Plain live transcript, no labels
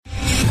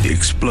the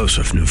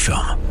explosive new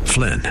film,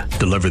 Flynn,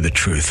 Deliver the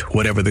Truth,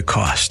 Whatever the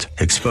Cost,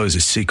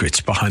 exposes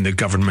secrets behind the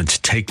government's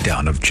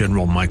takedown of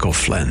General Michael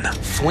Flynn.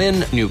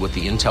 Flynn knew what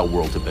the intel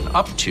world had been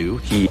up to.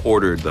 He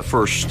ordered the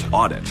first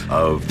audit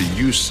of the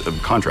use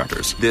of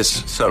contractors.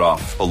 This set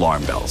off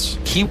alarm bells.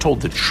 He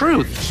told the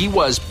truth. He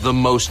was the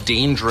most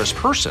dangerous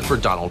person for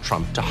Donald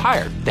Trump to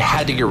hire. They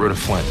had to get rid of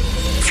Flynn.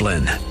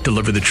 Flynn,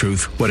 Deliver the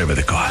Truth, Whatever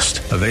the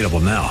Cost. Available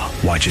now.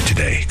 Watch it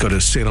today. Go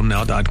to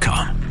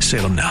salemnow.com.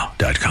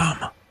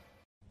 salemnow.com.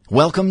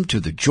 Welcome to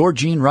the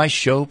Georgene Rice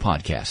Show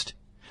podcast.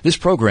 This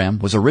program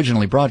was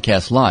originally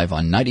broadcast live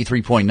on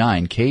 93.9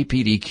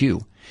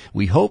 KPDQ.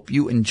 We hope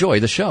you enjoy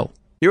the show.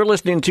 You're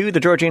listening to the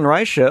Georgene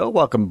Rice Show.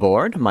 Welcome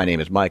aboard. My name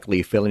is Mike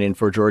Lee, filling in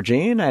for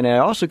Georgene, and I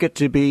also get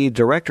to be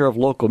Director of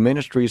Local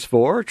Ministries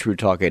for True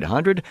Talk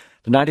 800,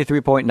 the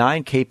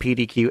 93.9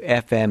 KPDQ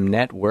FM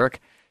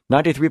network,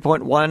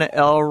 93.1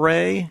 El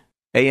Rey,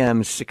 AM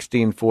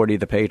 1640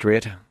 The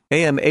Patriot,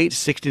 AM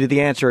 860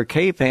 The Answer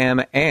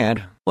KFAM,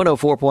 and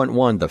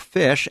 104.1 The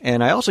Fish.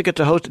 And I also get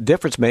to host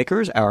Difference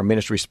Makers, our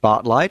ministry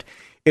spotlight.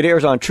 It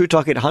airs on True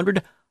Talk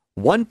 800,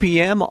 1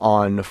 p.m.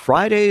 on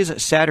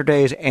Fridays,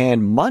 Saturdays,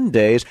 and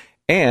Mondays,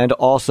 and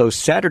also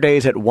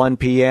Saturdays at 1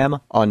 p.m.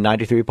 on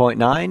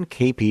 93.9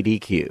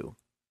 KPDQ.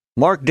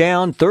 Mark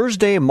down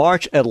Thursday,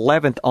 March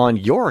 11th on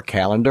your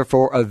calendar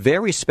for a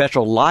very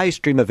special live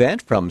stream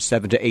event from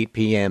 7 to 8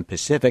 p.m.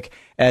 Pacific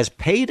as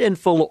Paid in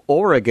Full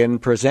Oregon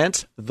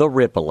presents The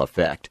Ripple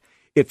Effect.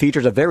 It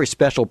features a very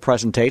special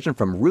presentation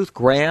from Ruth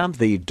Graham,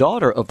 the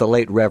daughter of the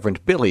late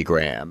Reverend Billy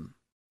Graham.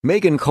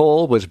 Megan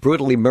Cole was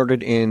brutally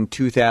murdered in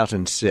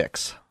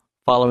 2006.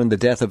 Following the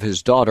death of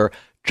his daughter,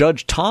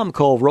 Judge Tom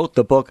Cole wrote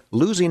the book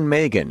Losing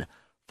Megan,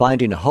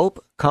 Finding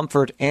Hope,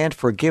 Comfort, and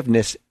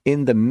Forgiveness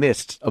in the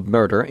Midst of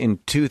Murder in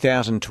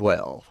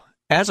 2012.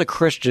 As a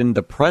Christian,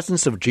 the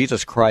presence of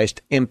Jesus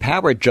Christ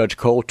empowered Judge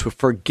Cole to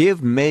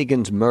forgive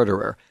Megan's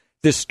murderer.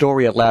 This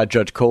story allowed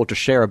Judge Cole to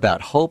share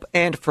about hope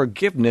and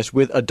forgiveness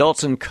with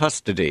adults in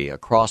custody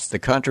across the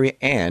country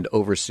and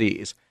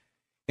overseas.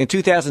 In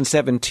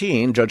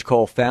 2017, Judge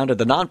Cole founded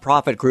the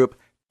nonprofit group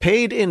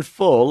Paid in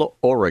Full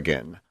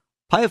Oregon.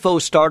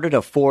 PIFO started a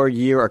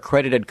 4-year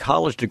accredited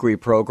college degree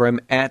program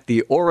at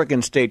the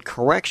Oregon State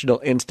Correctional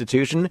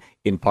Institution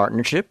in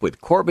partnership with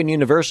Corban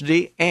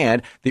University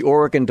and the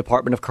Oregon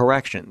Department of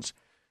Corrections.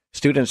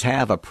 Students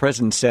have a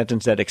prison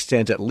sentence that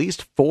extends at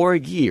least 4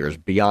 years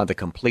beyond the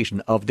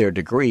completion of their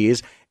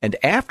degrees, and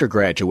after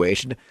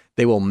graduation,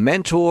 they will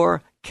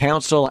mentor,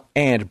 counsel,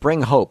 and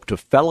bring hope to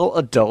fellow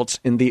adults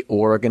in the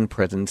Oregon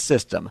prison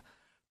system.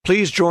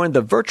 Please join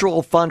the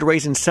virtual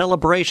fundraising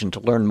celebration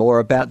to learn more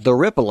about the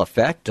ripple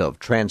effect of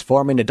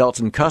transforming adults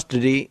in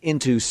custody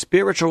into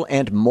spiritual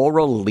and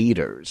moral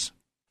leaders.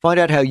 Find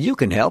out how you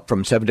can help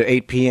from 7 to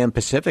 8 p.m.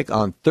 Pacific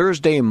on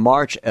Thursday,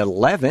 March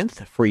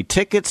 11th. Free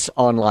tickets,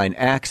 online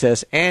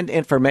access, and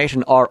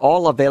information are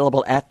all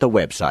available at the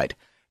website,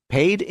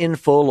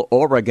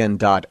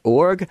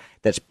 paidinfulloregon.org.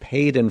 That's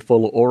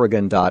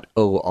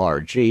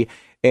paidinfulloregon.org.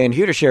 And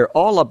here to share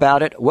all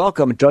about it,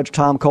 welcome Judge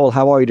Tom Cole.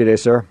 How are you today,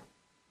 sir?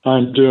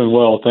 I'm doing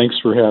well. Thanks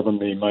for having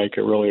me, Mike.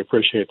 I really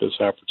appreciate this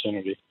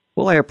opportunity.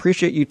 Well, I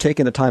appreciate you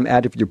taking the time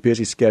out of your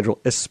busy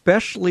schedule,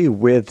 especially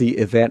with the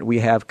event we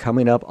have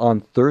coming up on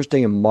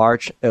Thursday,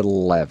 March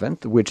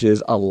 11th, which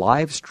is a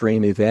live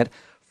stream event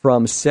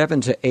from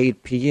 7 to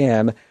 8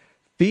 p.m.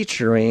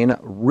 featuring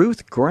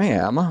Ruth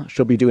Graham.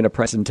 She'll be doing a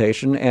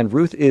presentation, and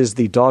Ruth is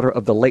the daughter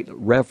of the late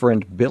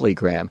Reverend Billy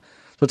Graham.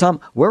 So, Tom,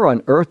 where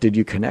on earth did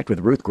you connect with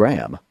Ruth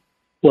Graham?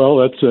 Well,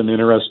 that's an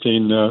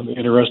interesting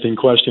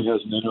question,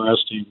 has an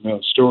interesting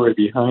story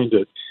behind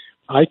it.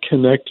 I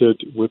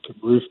connected with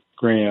Ruth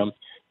Graham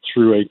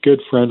through a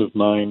good friend of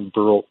mine,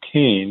 Burl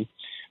Cain,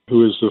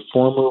 who is the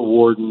former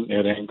warden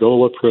at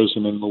Angola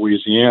Prison in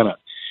Louisiana.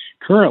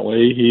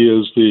 Currently,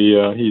 he's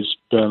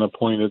been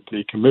appointed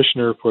the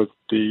commissioner for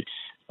the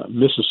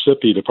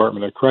Mississippi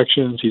Department of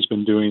Corrections. He's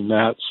been doing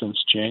that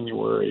since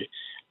January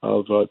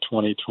of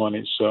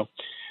 2020.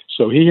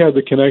 So he had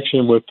the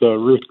connection with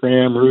Ruth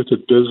Graham. Ruth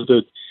had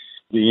visited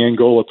the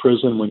Angola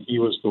prison when he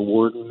was the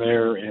warden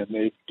there, and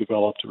they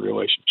developed a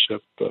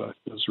relationship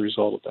as a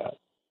result of that.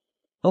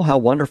 Oh, how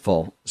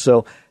wonderful.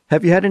 So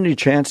have you had any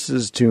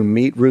chances to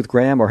meet Ruth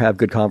Graham or have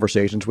good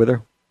conversations with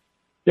her?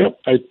 Yep,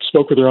 I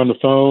spoke with her on the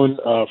phone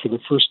for the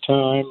first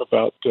time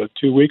about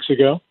 2 weeks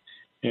ago,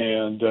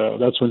 and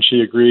that's when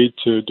she agreed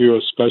to do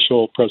a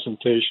special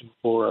presentation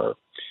for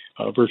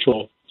our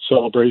virtual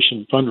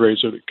celebration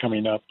fundraiser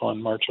coming up on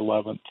March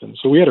 11th. And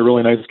so we had a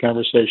really nice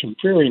conversation.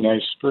 Very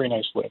nice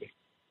lady.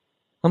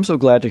 I'm so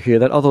glad to hear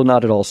that, although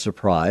not at all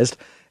surprised.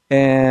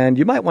 And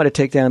you might want to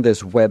take down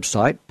this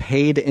website,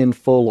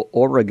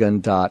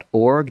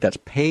 paidinfulloregon.org. That's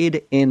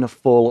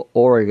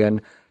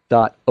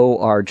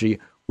paidinfulloregon.org,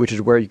 which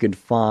is where you can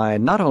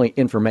find not only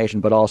information,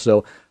 but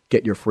also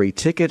get your free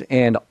ticket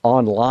and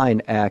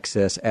online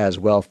access as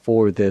well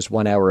for this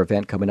 1-hour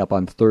event coming up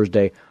on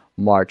Thursday,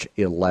 March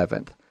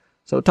 11th.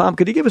 So, Tom,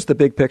 could you give us the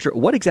big picture?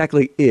 What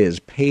exactly is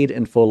Paid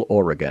in Full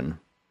Oregon?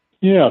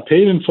 Yeah,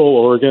 Paid in Full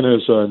Oregon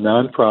is a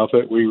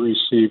nonprofit. We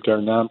received our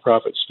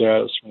nonprofit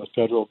status from the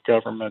federal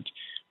government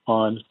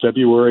on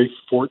February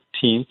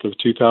 14th of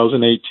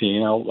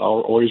 2018. I'll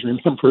always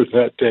remember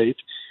that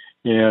date.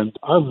 And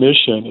our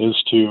mission is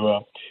to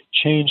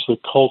change the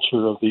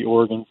culture of the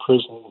Oregon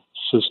prison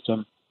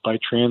system by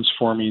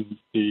transforming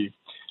the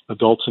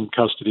adults in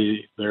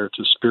custody there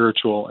to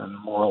spiritual and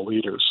moral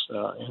leaders.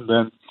 And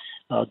then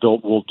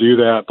we'll do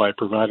that by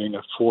providing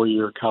a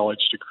 4-year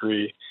college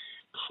degree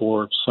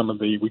for some of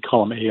we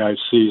call them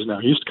AICs now.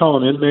 I used to call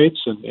them inmates,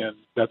 and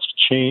that's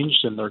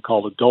changed, and they're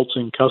called adults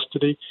in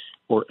custody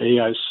or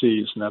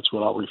AICs, and that's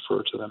what I'll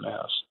refer to them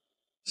as.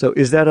 So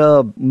is that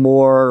a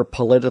more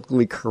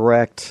politically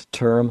correct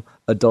term,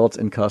 adults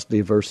in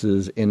custody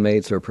versus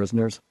inmates or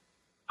prisoners?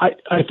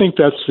 I think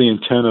that's the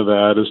intent of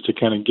that, is to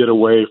kind of get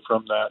away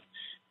from that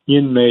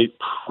inmate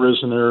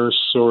prisoner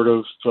sort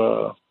of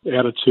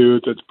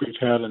attitude that we've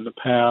had in the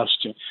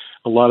past.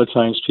 A lot of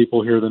times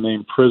people hear the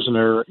name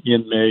prisoner,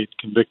 inmate,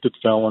 convicted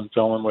felon,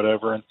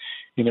 whatever, and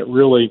it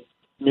really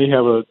may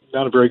have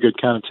not a very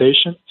good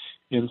connotation.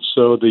 And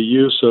so the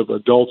use of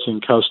adults in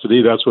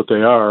custody, that's what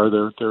they are.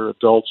 They're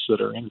adults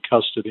that are in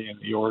custody in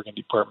the Oregon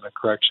Department of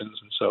Corrections.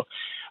 And so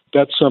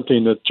that's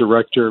something that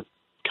Director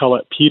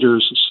Colette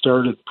Peters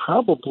started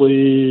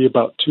probably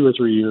about 2 or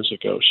 3 years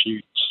ago.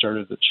 She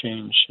started to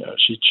change.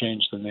 She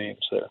changed the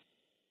names there.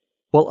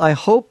 Well, I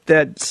hope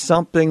that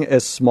something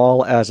as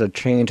small as a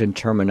change in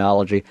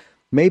terminology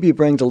maybe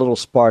brings a little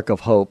spark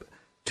of hope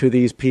to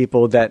these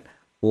people that,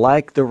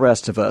 like the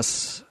rest of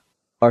us,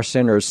 are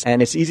sinners.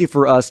 And it's easy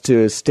for us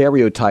to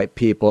stereotype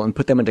people and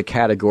put them into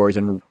categories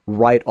and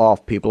write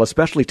off people,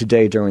 especially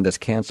today during this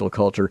cancel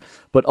culture.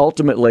 But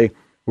ultimately,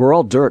 we're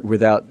all dirt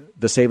without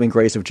the saving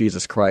grace of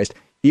Jesus Christ,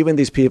 even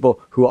these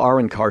people who are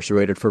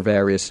incarcerated for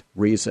various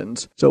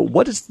reasons. So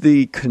what is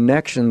the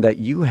connection that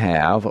you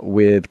have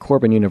with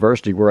Corban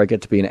University, where I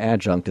get to be an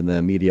adjunct in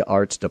the media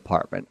arts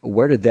department?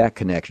 Where did that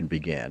connection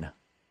begin?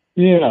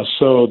 Yeah,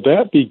 so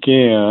that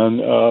began,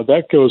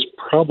 that goes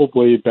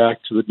probably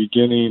back to the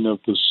beginning of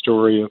the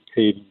story of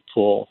Paid in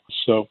Full.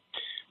 So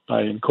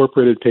I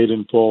incorporated Paid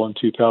in Full in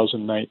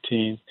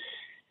 2019,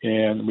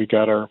 and we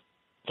got our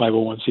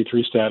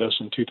 501c3 status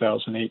in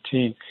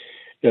 2018.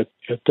 At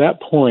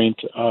that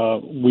point,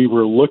 we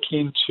were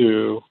looking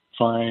to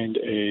find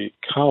a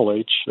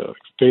college, a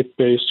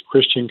faith-based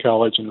Christian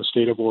college in the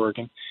state of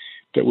Oregon,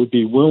 that would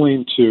be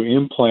willing to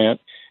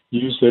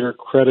use their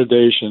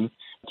accreditation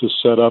to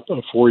set up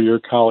a 4-year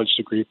college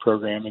degree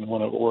program in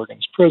one of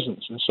Oregon's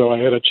prisons. And so I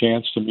had a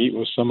chance to meet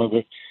with some of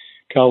the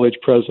college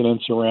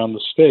presidents around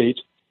the state,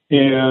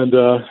 and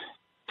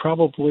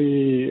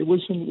probably it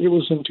was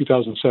in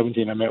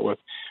 2017 I met with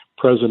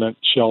President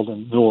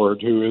Sheldon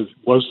Nord, who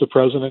was the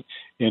president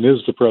and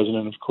is the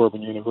president of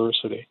Corban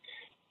University.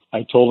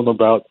 I told him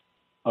about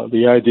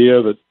the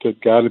idea that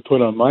God had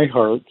put on my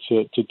heart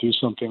to do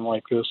something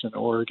like this in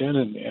Oregon,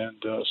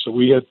 and so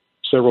we had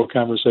several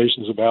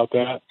conversations about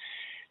that.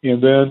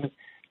 And then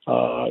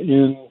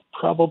in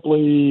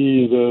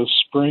probably the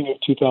spring of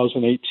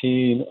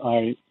 2018,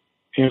 I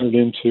entered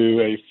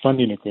into a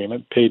funding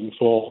agreement. Paid in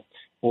Full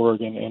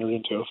Oregon entered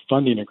into a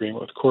funding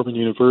agreement with Corban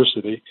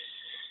University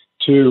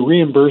to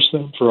reimburse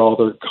them for all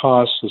their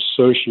costs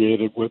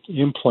associated with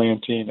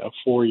implanting a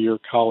 4-year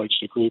college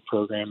degree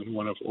program in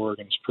one of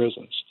Oregon's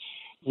prisons.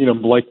 You know,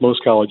 like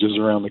most colleges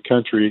around the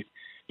country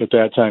at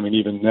that time, and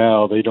even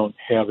now, they don't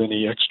have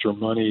any extra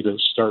money to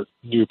start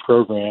new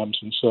programs,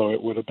 and so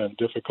it would have been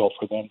difficult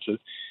for them to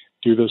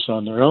do this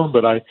on their own.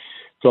 But I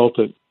felt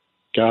that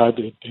God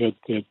had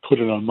put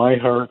it on my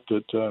heart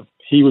that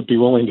he would be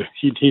willing to,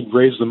 he'd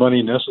raise the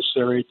money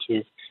necessary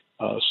to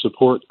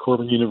support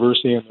Corban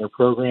University and their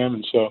program,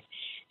 and so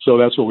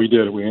that's what we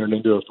did. We entered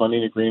into a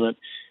funding agreement,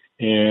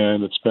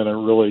 and it's been a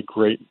really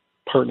great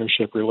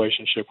partnership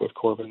relationship with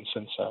Corban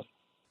since then.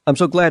 I'm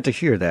so glad to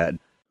hear that.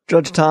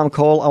 Judge Tom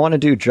Cole, I want to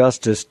do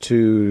justice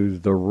to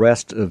the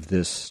rest of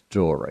this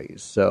story.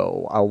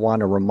 So I want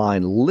to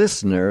remind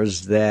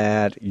listeners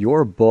that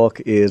your book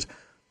is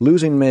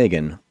Losing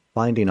Megan,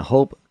 Finding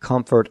Hope,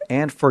 Comfort,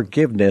 and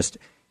Forgiveness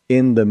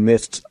in the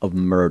Midst of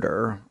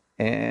Murder.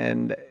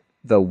 And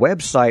the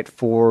website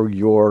for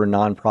your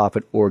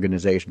nonprofit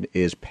organization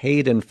is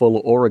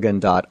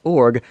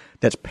paidinfulloregon.org.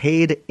 That's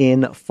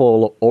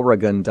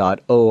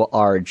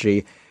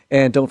paidinfulloregon.org.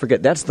 And don't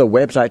forget, that's the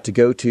website to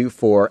go to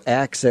for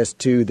access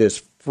to this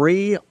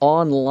free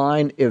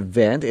online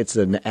event. It's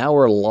an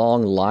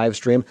hour-long live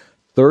stream,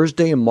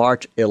 Thursday,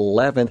 March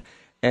 11th,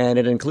 and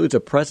it includes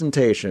a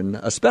presentation,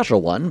 a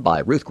special one, by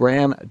Ruth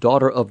Graham,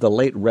 daughter of the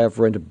late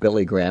Reverend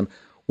Billy Graham.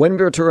 When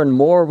we return,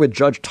 more with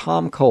Judge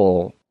Tom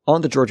Cole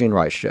on The Georgene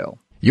Rice Show.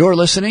 You're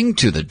listening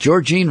to The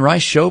Georgene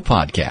Rice Show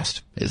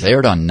podcast. It's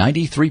aired on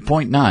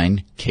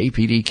 93.9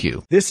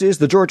 KPDQ. This is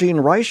The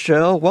Georgene Rice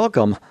Show.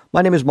 Welcome.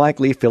 My name is Mike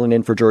Lee, filling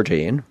in for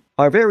Georgene.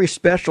 Our very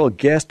special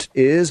guest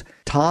is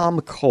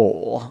Tom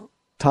Cole.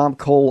 Tom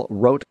Cole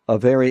wrote a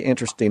very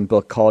interesting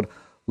book called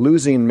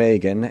losing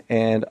Megan,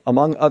 and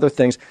among other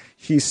things,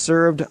 he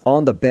served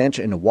on the bench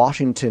in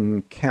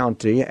Washington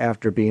County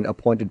after being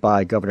appointed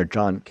by Governor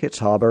John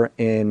Kitzhaber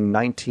in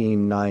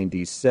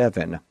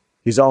 1997.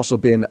 He's also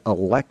been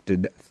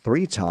elected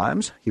 3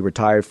 times. He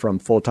retired from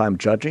full-time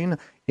judging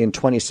in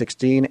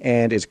 2016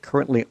 and is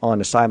currently on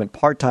assignment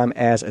part-time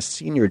as a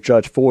senior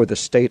judge for the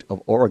state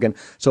of Oregon.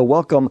 So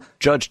welcome,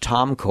 Judge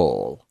Tom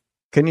Cole.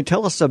 Can you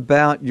tell us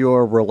about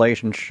your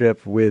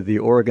relationship with the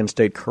Oregon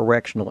State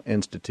Correctional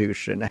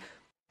Institution?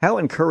 How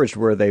encouraged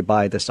were they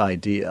by this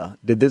idea?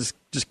 Did this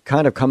just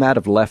kind of come out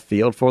of left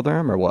field for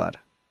them or what?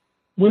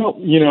 Well,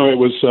 it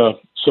was,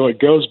 so it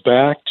goes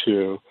back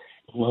to,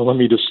 well, let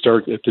me just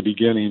start at the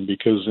beginning,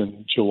 because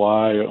on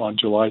July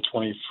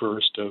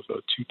 21st of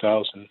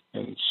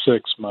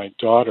 2006, my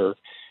daughter,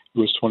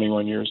 who was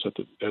 21 years at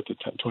the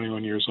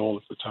 21 years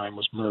old at the time,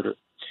 was murdered.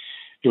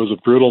 It was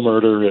a brutal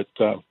murder. It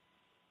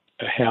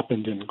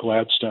happened in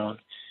Gladstone,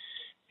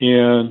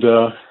 and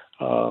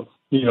it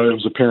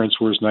was a parent's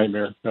worst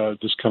nightmare,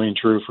 just coming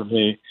true for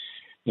me.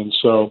 And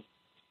so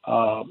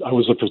I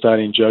was a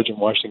presiding judge in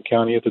Washington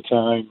County at the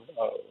time,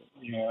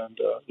 and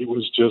it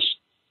was just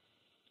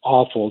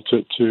awful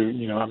to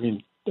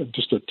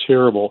just a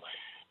terrible,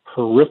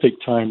 horrific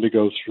time to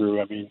go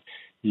through. I mean,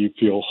 you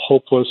feel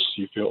hopeless,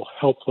 you feel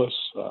helpless.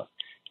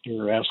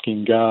 You're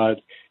asking God,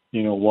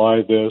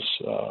 why this?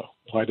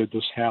 Why did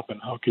this happen?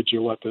 How could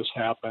you let this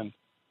happen?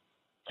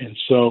 And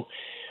so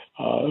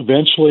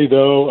eventually,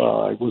 though,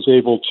 I was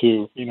able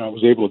to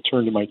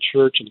turn to my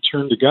church and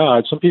turn to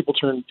God. Some people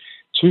turn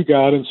to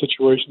God in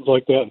situations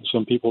like that, and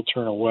some people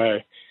turn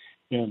away.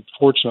 And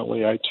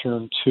fortunately, I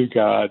turned to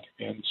God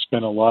and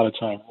spent a lot of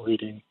time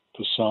reading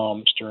the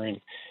Psalms during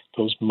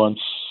those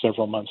months,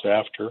 several months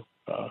after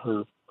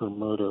her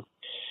murder.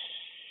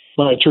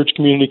 My church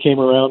community came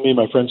around me.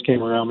 My friends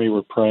came around me.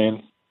 Were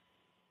praying.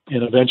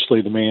 And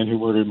eventually, the man who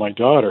murdered my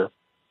daughter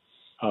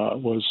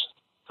was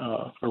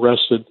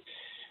arrested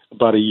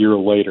about a year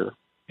later.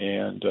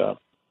 And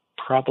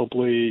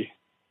probably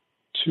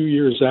 2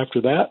 years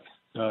after that,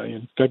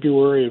 in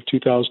February of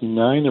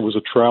 2009, there was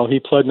a trial. He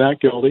pled not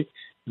guilty.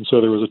 And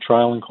so there was a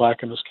trial in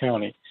Clackamas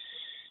County.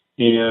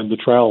 And the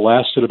trial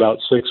lasted about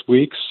 6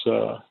 weeks.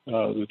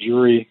 The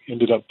jury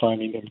ended up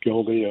finding him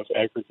guilty of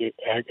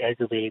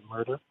aggravated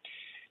murder.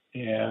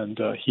 And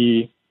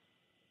he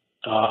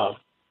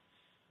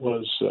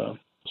was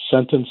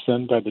sentenced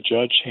then by the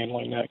judge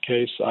handling that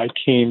case. I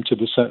came to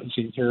the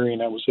sentencing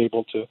hearing. I was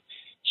able to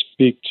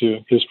speak to,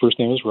 his first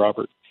name is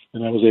Robert,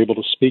 and I was able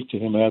to speak to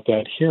him at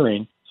that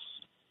hearing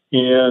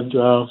and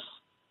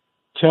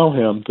tell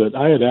him that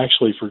I had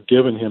actually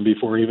forgiven him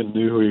before he even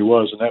knew who he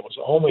was, and that was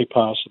only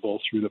possible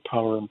through the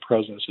power and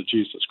presence of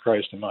Jesus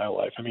Christ in my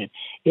life. I mean,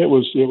 it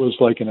was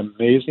like an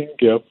amazing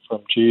gift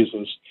from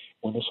Jesus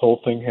when this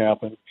whole thing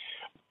happened.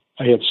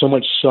 I had so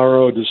much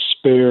sorrow,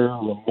 despair,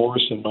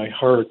 remorse in my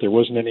heart. There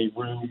wasn't any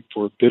room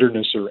for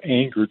bitterness or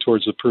anger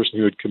towards the person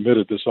who had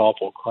committed this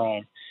awful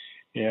crime.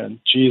 And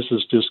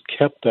Jesus just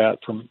kept that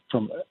from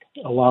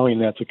allowing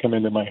that to come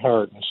into my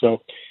heart. And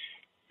so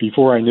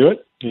before I knew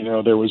it,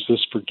 there was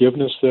this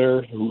forgiveness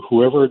there.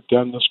 Whoever had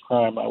done this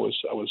crime, I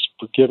was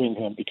forgiving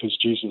him because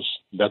Jesus,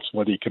 that's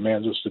what he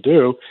commands us to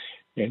do,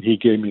 and he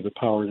gave me the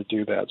power to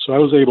do that. So I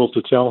was able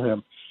to tell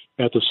him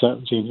at the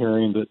sentencing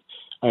hearing that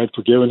I had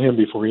forgiven him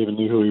before he even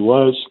knew who he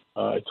was.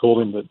 I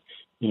told him that,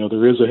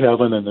 there is a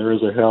heaven and there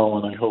is a hell,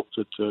 and I hope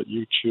that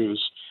you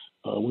choose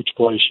which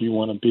place you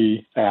want to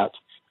be at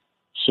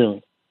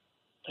soon.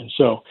 And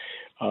so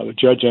the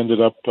judge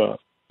ended up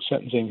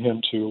sentencing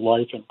him to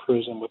life in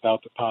prison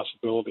without the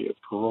possibility of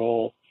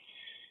parole.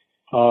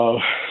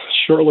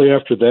 Shortly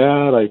after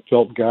that, I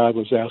felt God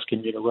was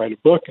asking me to write a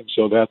book, and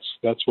so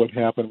that's what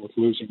happened with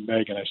losing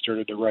Megan. I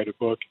started to write a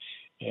book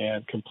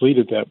and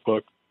completed that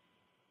book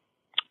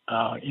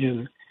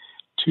in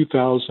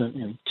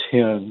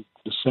 2010,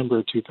 December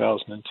of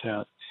 2010.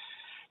 At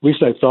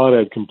least I thought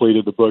I'd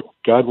completed the book.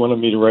 God wanted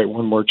me to write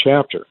one more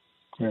chapter.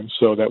 And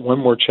so that one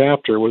more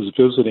chapter was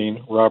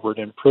visiting Robert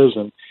in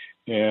prison.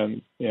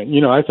 And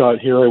I thought,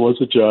 here I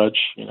was a judge.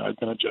 I'd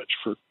been a judge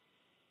for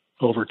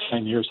over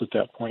 10 years at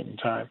that point in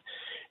time.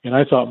 And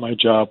I thought my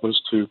job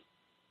was to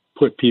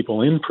put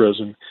people in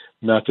prison,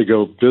 not to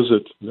go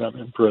visit them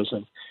in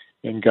prison.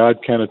 And God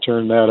kind of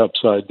turned that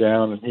upside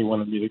down, and he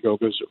wanted me to go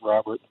visit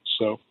Robert.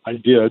 So I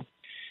did.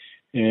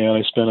 And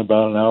I spent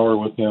about an hour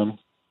with him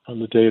on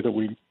the day that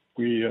we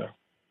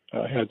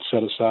had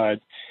set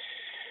aside.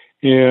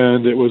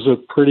 And it was a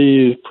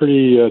pretty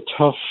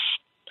tough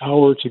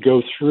hour to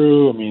go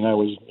through. I mean, I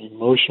was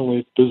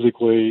emotionally,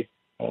 physically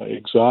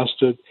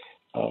exhausted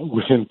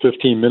within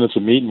 15 minutes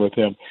of meeting with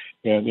him.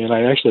 And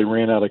I actually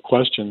ran out of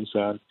questions.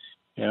 And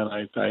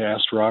I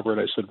asked Robert,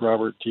 I said,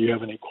 Robert, do you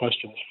have any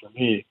questions for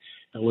me?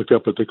 I looked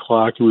up at the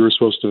clock. We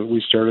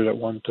started at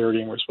 1:30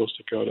 and we're supposed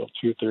to go till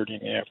 2:30 in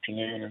the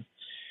afternoon.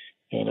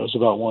 And it was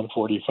about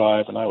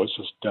 1:45 and I was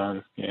just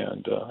done.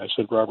 And I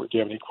said, Robert, do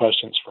you have any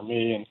questions for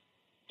me? And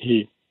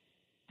he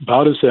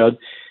bowed his head,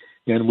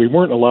 and we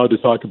weren't allowed to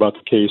talk about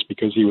the case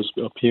because he was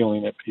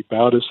appealing it. He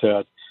bowed his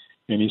head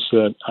and he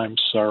said, I'm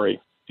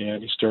sorry.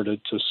 and he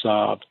started to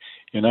sob.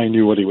 And I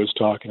knew what he was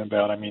talking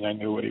about. I mean, I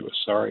knew what he was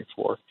sorry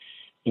for.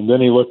 And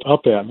then he looked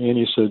up at me and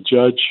he said,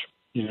 "Judge,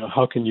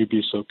 how can you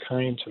be so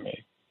kind to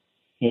me?"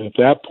 And at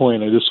that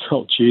point, I just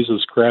felt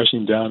Jesus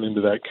crashing down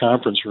into that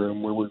conference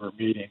room where we were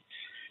meeting.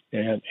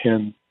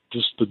 And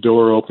just the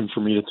door opened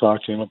for me to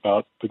talk to him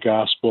about the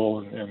gospel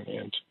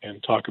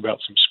and talk about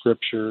some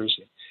scriptures.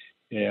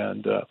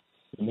 And the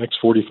next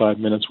 45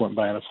 minutes went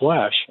by in a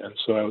flash. And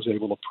so I was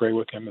able to pray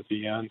with him at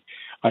the end.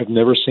 I've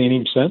never seen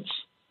him since.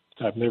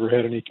 I've never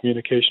had any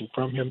communication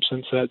from him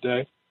since that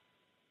day.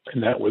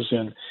 And that was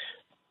in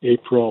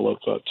April of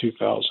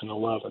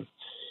 2011.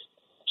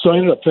 So I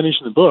ended up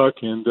finishing the book,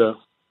 and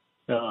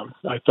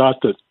I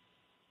thought that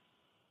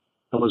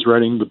I was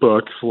writing the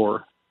book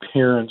for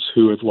parents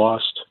who had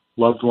lost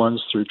loved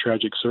ones through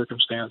tragic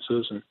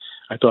circumstances, and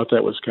I thought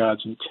that was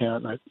God's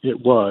intent. It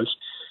was,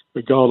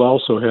 but God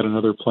also had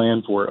another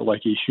plan for it,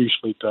 like he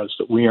usually does,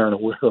 that we aren't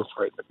aware of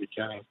right in the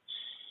beginning.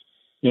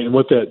 And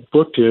what that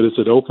book did is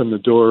it opened the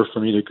door for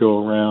me to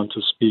go around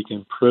to speak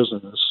in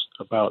prisons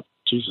about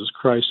Jesus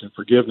Christ and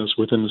forgiveness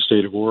within the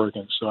state of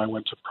Oregon. So I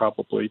went to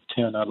probably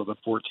 10 out of the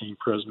 14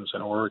 prisons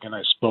in Oregon.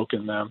 I spoke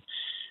in them.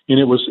 And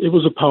it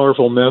was a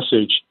powerful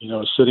message,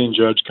 a sitting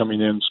judge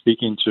coming in,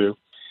 speaking to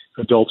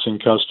adults in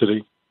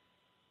custody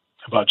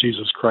about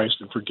Jesus Christ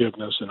and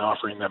forgiveness and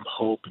offering them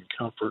hope and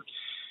comfort.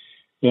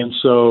 And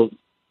so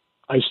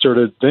I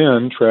started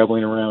then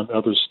traveling around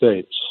other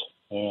states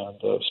and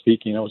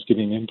speaking. I was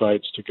getting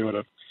invites to go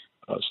to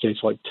states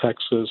like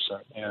Texas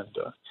and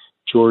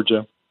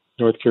Georgia,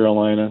 North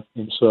Carolina.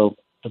 And so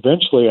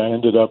eventually I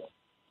ended up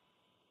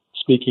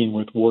speaking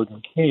with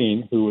Warden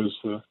Kane, who was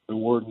the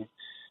warden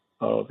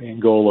of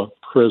Angola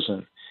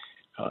Prison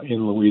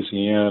in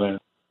Louisiana.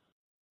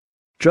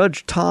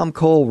 Judge Tom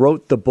Cole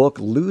wrote the book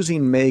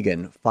Losing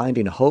Megan,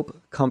 Finding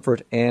Hope,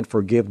 Comfort, and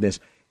Forgiveness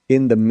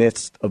in the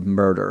Midst of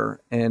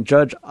Murder. And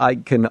Judge, I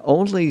can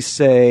only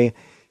say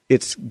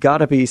it's got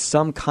to be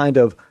some kind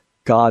of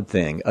God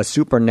thing, a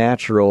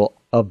supernatural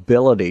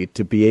ability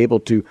to be able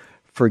to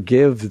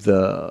forgive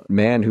the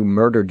man who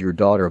murdered your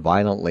daughter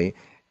violently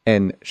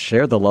and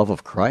share the love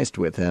of Christ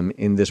with him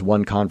in this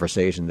one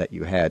conversation that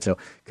you had. So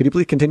could you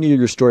please continue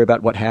your story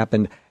about what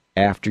happened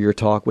after your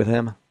talk with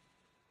him?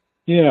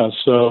 Yeah,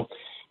 so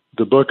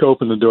the book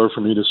opened the door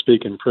for me to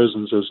speak in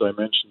prisons, as I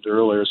mentioned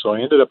earlier. So I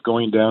ended up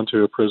going down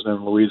to a prison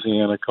in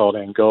Louisiana called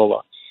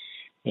Angola.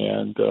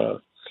 And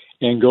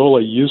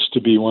Angola used to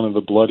be one of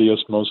the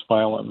bloodiest, most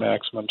violent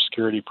maximum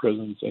security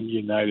prisons in the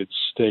United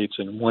States.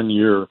 In 1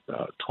 year,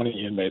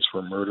 20 inmates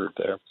were murdered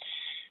there.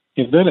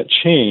 And then it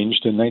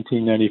changed in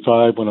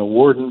 1995 when a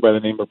warden by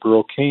the name of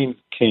Burl Cain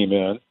came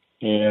in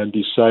and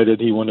decided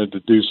he wanted to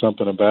do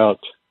something about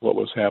what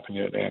was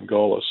happening at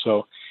Angola.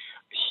 So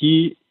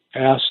he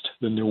asked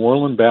the New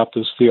Orleans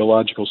Baptist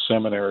Theological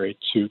Seminary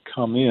to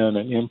come in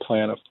and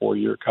implant a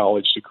 4-year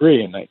college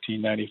degree in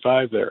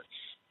 1995 there.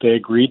 They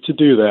agreed to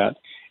do that,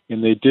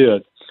 and they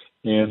did.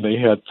 And they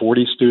had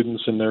 40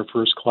 students in their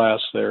first class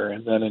there.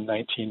 And then in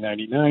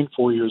 1999,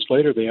 4 years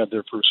later, they had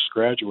their first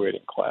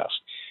graduating class.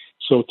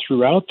 So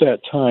throughout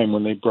that time,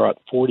 when they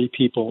brought 40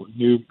 people,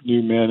 new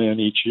men in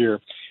each year,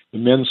 the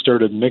men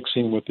started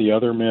mixing with the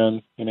other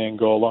men in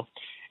Angola,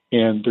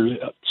 and there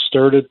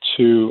started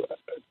to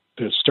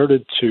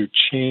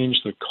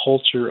change the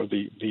culture of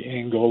the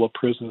Angola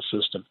prison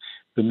system.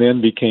 The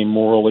men became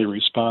morally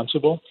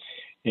responsible,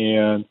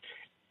 and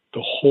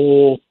the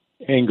whole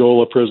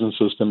Angola prison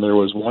system, there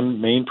was one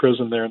main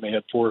prison there, and they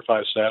had 4 or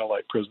 5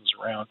 satellite prisons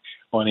around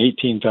on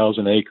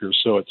 18,000 acres.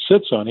 So it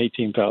sits on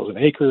 18,000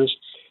 acres.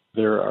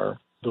 There are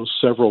those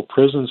several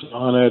prisons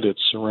on it. It's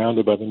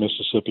surrounded by the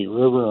Mississippi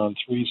River on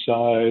 3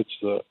 sides,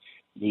 the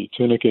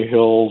Tunica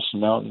Hills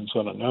Mountains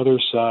on another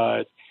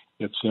side.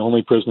 It's the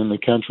only prison in the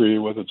country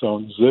with its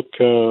own zip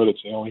code.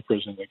 It's the only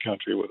prison in the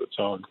country with its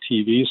own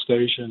TV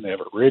station. They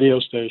have a radio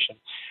station.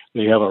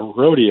 They have a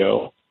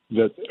rodeo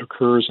that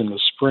occurs in the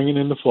spring and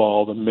in the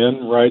fall. The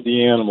men ride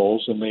the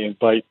animals, and they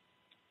invite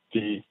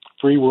the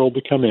free world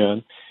to come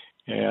in,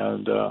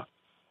 and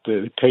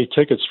they pay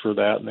tickets for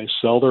that, and they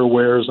sell their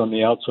wares on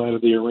the outside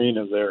of the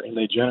arena there, and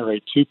they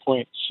generate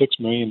 $2.6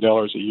 million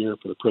a year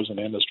for the prison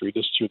industry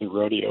just through the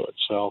rodeo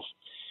itself.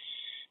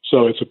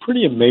 So it's a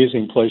pretty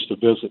amazing place to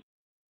visit.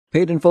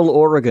 Paid in Full,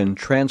 Oregon,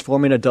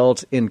 transforming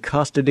adults in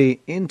custody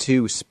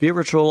into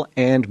spiritual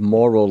and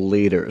moral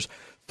leaders.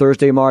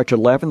 Thursday, March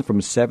 11th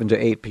from 7 to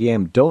 8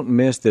 p.m. Don't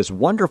miss this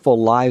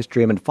wonderful live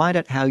stream and find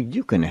out how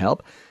you can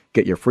help.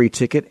 Get your free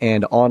ticket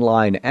and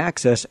online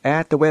access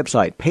at the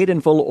website,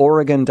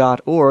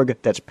 paidinfulloregon.org.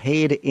 That's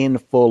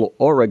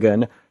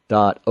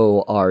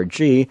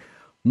paidinfulloregon.org.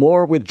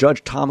 More with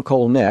Judge Tom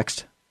Cole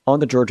next on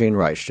The Georgene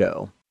Rice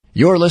Show.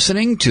 You're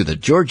listening to The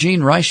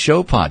Georgene Rice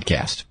Show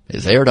podcast.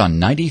 It's aired on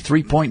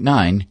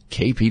 93.9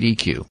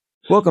 KPDQ.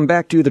 Welcome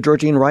back to The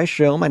Georgene Rice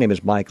Show. My name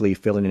is Mike Lee,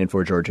 filling in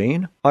for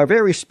Georgene. Our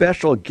very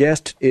special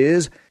guest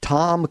is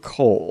Tom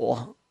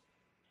Cole.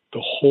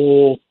 The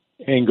whole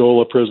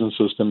Angola prison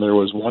system, there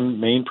was one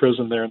main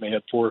prison there, and they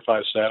had 4 or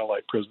 5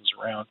 satellite prisons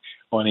around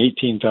on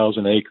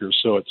 18,000 acres.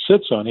 So it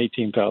sits on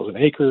 18,000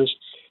 acres.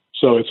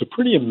 So it's a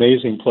pretty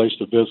amazing place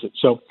to visit.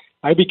 So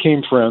I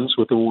became friends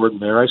with the warden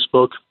there. I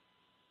spoke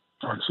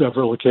on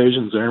several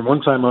occasions there. And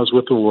one time I was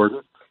with the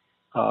warden.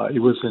 It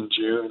was in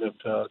June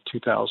of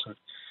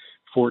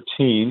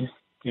 2014,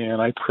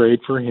 and I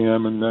prayed for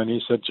him. And then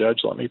he said,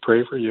 "Judge, let me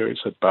pray for you." He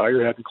said, "Bow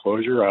your head and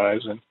close your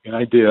eyes." And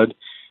I did.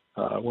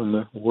 When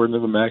the warden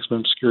of the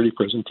maximum security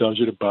prison tells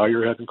you to bow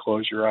your head and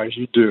close your eyes,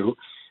 you do.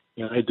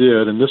 And I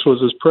did. And this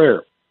was his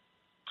prayer.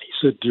 He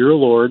said, "Dear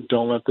Lord,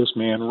 don't let this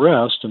man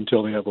rest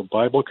until they have a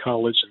Bible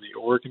college in the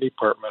Oregon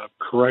Department of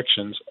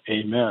Corrections.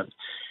 Amen."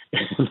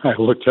 And I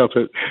looked up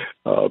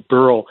at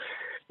Burl,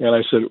 and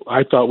I said,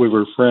 "I thought we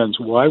were friends.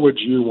 Why would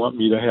you want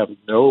me to have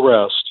no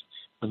rest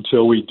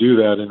until we do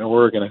that in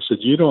Oregon?" I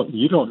said, You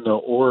don't know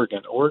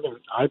Oregon. Oregon,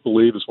 I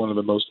believe, is one of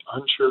the most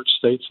unchurched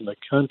states in the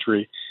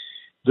country.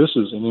 This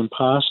is an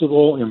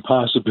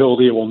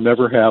impossibility. It will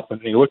never happen."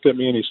 And he looked at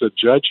me and he said,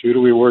 "Judge, who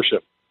do we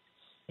worship?"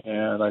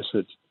 And I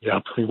said, "Yeah,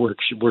 we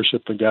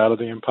worship the God of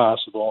the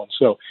impossible." And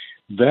so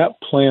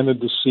that planted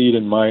the seed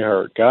in my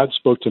heart. God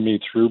spoke to me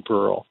through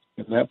Burl,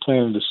 and that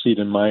planted the seed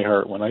in my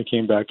heart when I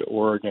came back to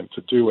Oregon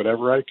to do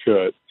whatever I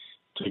could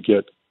to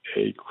get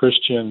a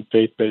Christian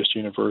faith-based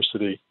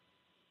university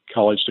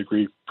college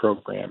degree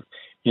program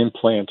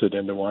implanted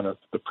into one of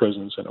the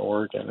prisons in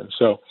Oregon. And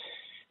so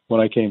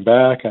when I came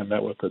back, I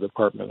met with the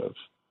Department of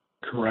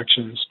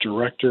Corrections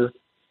director.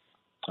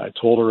 I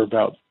told her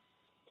about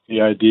the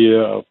idea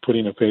of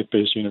putting a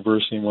faith-based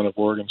university in one of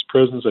Oregon's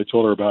prisons. I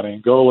told her about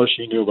Angola.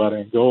 She knew about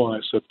Angola.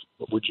 I said,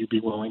 "Would you be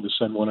willing to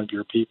send one of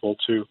your people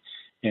to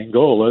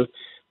Angola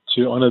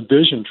on a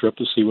vision trip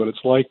to see what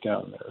it's like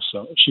down there?"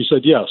 So she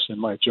said yes, and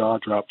my jaw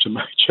dropped to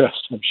my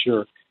chest. I'm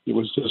sure it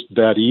was just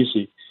that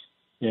easy.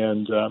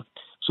 And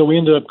so we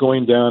ended up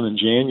going down in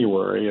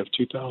January of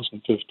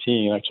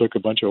 2015. I took a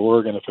bunch of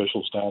Oregon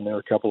officials down there,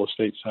 a couple of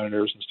state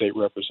senators and state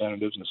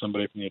representatives and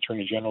somebody from the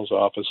Attorney General's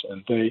office,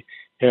 and they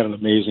had an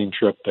amazing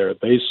trip there.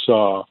 They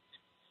saw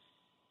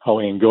how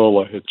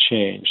Angola had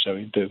changed. I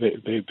mean,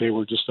 they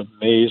were just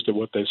amazed at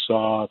what they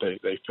saw.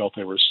 They felt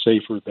they were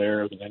safer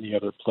there than any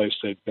other place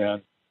they'd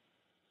been.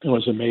 It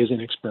was an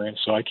amazing experience.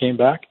 So I came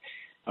back.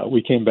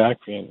 We came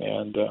back,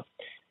 and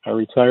I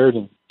retired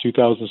in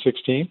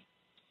 2016.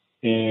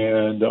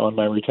 And on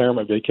my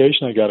retirement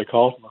vacation, I got a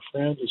call from a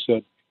friend who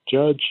said,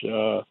 "Judge,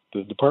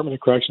 the Department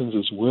of Corrections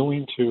is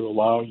willing to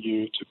allow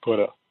you to put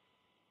a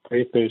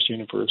faith-based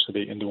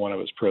university into one of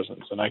its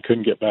prisons." And I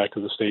couldn't get back to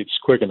the States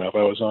quick enough.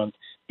 I was on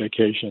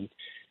vacation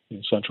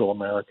in Central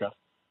America.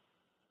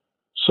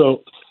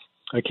 So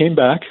I came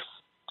back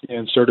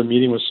and started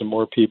meeting with some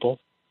more people.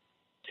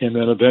 And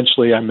then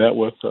eventually I met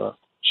with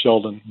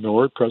Sheldon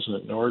Nord,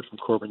 President Nord from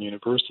Corban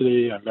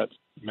University. I met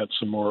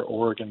some more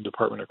Oregon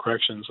Department of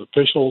Corrections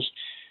officials,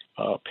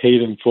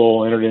 paid in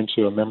full, entered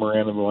into a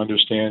memorandum of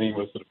understanding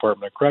with the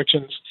Department of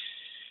Corrections,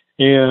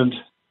 and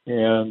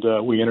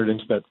we entered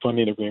into that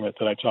funding agreement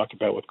that I talked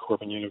about with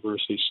Corban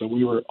University. So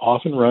we were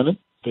off and running.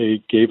 They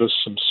gave us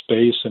some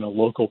space in a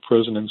local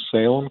prison in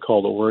Salem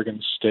called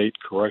Oregon State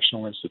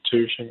Correctional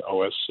Institution,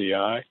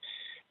 OSCI.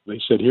 They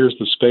said, "Here's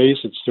the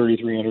space. It's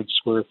 3,300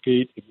 square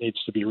feet. It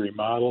needs to be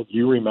remodeled.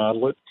 You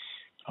remodel it.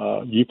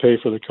 You pay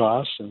for the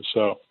costs." And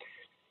so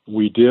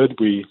we did.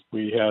 We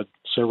had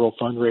several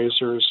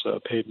fundraisers,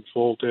 paid in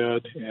full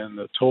did, and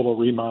the total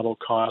remodel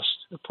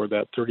cost for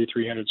that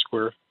 3,300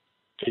 square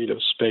feet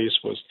of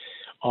space was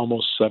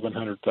almost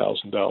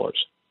 $700,000,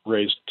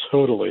 raised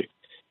totally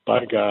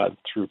by God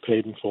through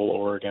paid in full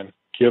Oregon,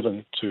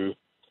 given to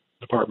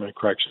Department of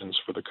Corrections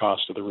for the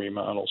cost of the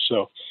remodel.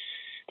 So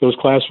those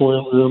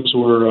classrooms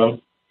were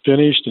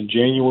finished in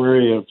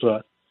January of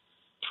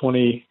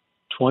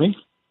 2020,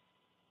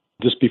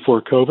 just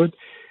before COVID.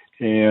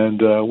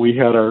 And we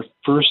had our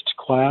first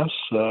class.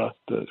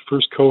 The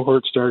first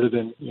cohort started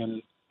in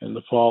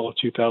the fall of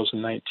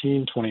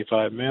 2019,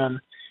 25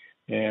 men.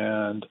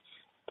 And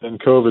then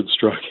COVID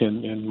struck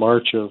in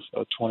March of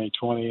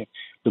 2020.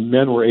 The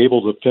men were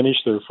able to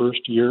finish their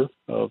first year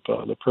of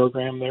the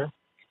program there.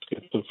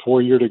 It's a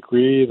 4-year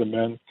degree. The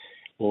men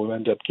will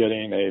end up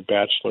getting a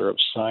Bachelor of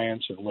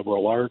Science in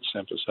Liberal Arts,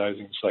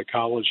 emphasizing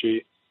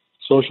psychology,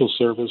 social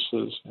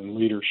services, and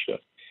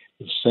leadership.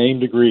 The same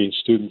degrees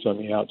students on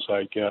the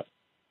outside get.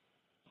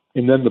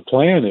 And then the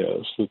plan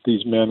is that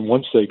these men,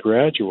 once they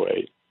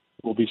graduate,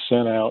 will be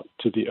sent out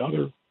to the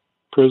other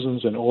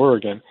prisons in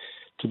Oregon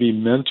to be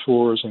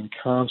mentors and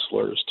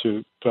counselors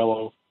to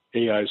fellow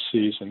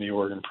AICs in the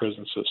Oregon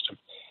prison system.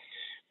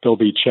 They'll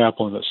be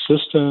chaplain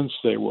assistants.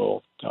 They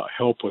will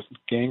help with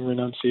gang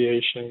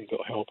renunciation.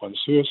 They'll help on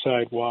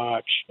suicide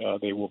watch.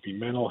 They will be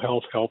mental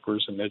health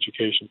helpers and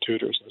education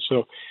tutors. And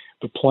so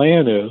the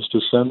plan is to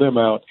send them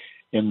out,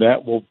 and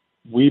that will,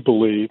 we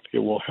believe, it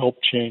will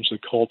help change the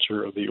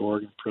culture of the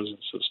Oregon prison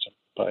system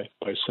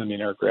by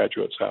sending our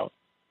graduates out.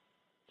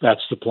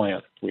 That's the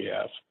plan we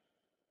have.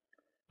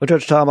 Well,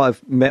 Judge Tom,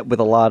 I've met with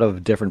a lot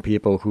of different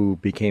people who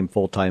became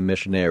full-time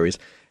missionaries,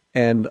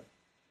 and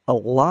a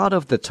lot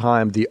of the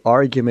time the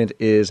argument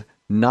is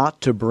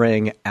not to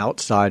bring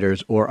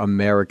outsiders or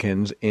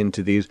Americans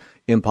into these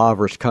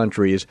impoverished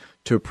countries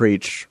to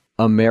preach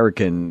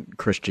American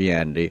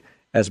Christianity.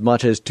 as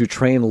much as to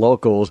train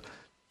locals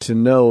to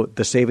know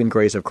the saving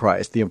grace of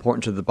Christ, the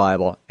importance of the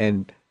Bible,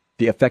 and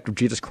the effect of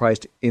Jesus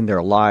Christ in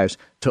their lives,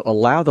 to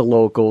allow the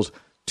locals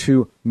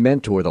to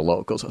mentor the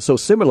locals. So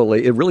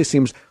similarly, it really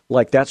seems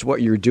like that's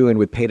what you're doing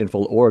with Paid in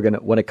Full Oregon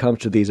when it comes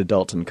to these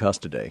adults in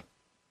custody.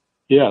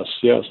 Yes.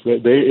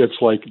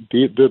 It's like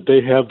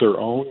they have their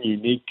own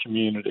unique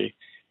community,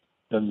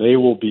 and they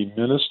will be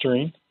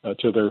ministering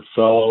to their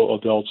fellow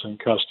adults in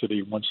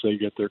custody once they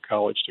get their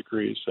college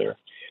degrees there.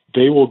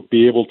 They will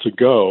be able to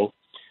go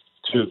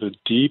to the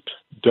deep,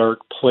 dark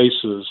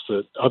places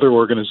that other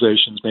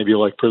organizations, maybe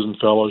like Prison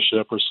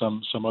Fellowship or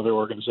some other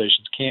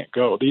organizations, can't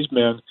go. These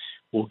men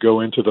will go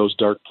into those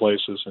dark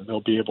places, and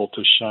they'll be able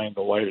to shine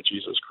the light of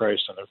Jesus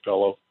Christ on their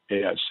fellow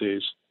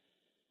AICs.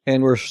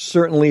 And we're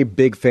certainly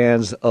big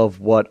fans of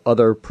what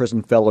other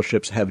prison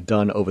fellowships have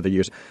done over the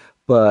years.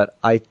 But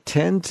I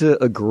tend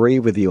to agree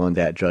with you on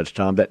that, Judge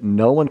Tom, that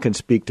no one can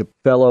speak to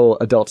fellow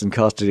adults in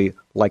custody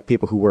like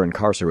people who were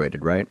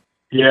incarcerated, right?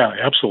 Yeah,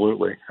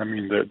 absolutely. I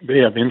mean, they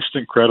have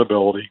instant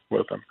credibility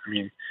with them. I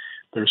mean,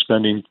 they're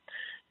spending,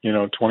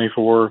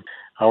 24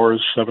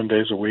 hours, 7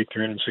 days a week,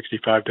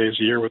 365 days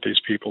a year with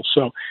these people.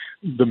 So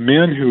the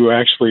men who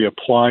actually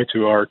apply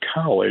to our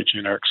college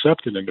and are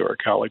accepted into our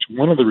college,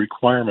 one of the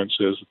requirements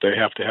is that they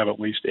have to have at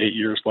least 8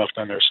 years left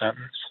on their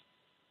sentence.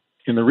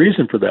 And the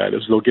reason for that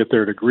is they'll get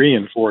their degree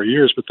in 4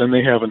 years, but then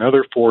they have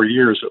another 4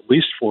 years, at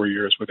least 4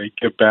 years, where they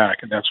give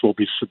back, and that's what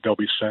they'll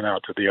be sent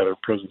out to the other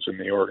prisons in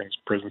the Oregon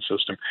prison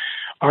system.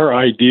 Our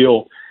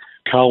ideal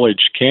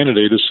college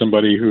candidate is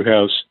somebody who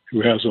has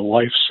a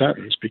life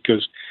sentence,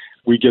 because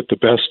we get the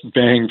best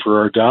bang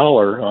for our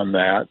dollar on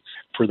that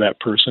for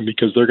that person,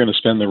 because they're going to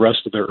spend the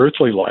rest of their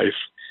earthly life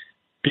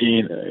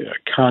being a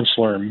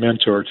counselor and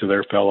mentor to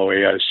their fellow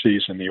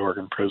AICs in the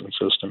Oregon prison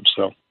system.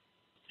 So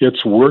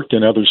it's worked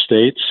in other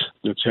states.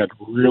 It's had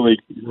really,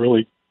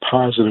 really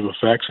positive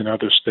effects in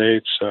other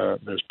states.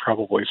 There's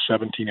probably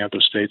 17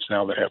 other states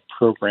now that have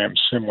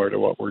programs similar to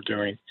what we're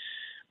doing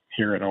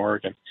here in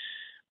Oregon.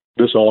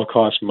 This all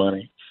costs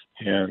money,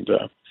 and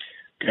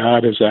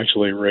God has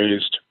actually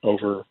raised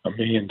over $1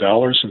 million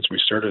since we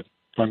started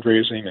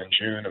fundraising in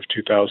June of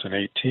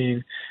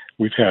 2018.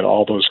 We've had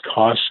all those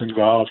costs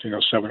involved,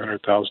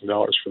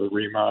 $700,000 for the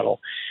remodel.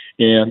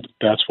 And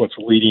that's what's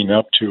leading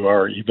up to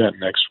our event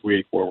next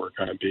week, where we're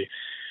going to be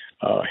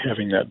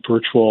having that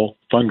virtual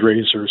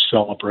fundraiser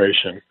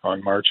celebration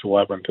on March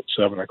 11th at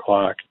 7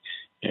 o'clock.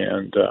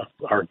 And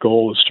our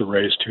goal is to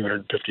raise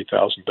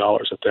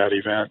 $250,000 at that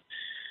event.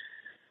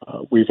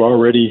 We've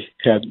already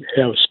have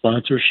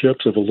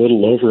sponsorships of a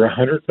little over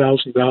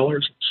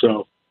 $100,000.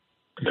 So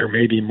there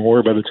may be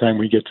more by the time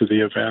we get to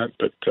the event,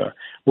 but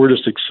we're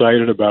just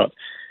excited about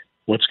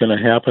what's going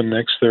to happen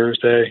next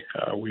Thursday.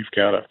 We've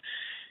got a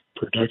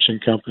production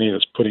company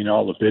that's putting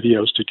all the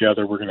videos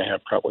together. We're going to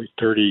have probably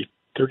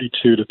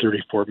 32 to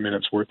 34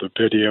 minutes worth of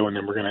video, and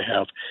then we're going to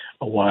have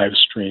a live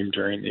stream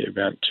during the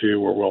event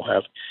too, where we'll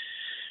have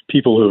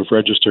people who have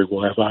registered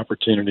will have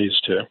opportunities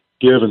to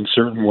give in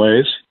certain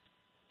ways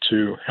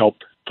to help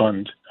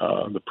fund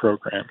the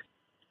program.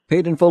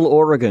 Paid in Full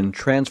Oregon,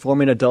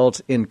 transforming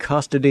adults in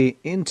custody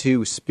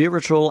into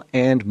spiritual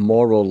and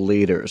moral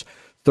leaders.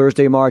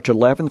 Thursday, March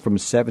 11th from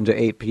 7 to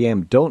 8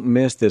 p.m. Don't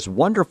miss this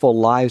wonderful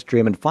live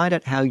stream and find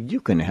out how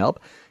you can help.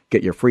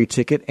 Get your free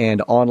ticket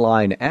and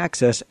online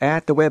access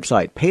at the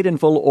website,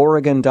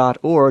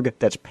 paidinfulloregon.org.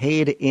 That's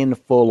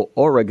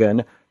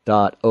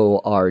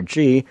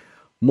paidinfulloregon.org.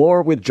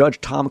 More with Judge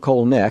Tom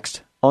Cole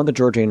next on The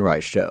Georgene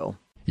Rice Show.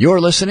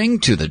 You're listening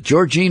to The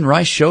Georgene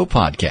Rice Show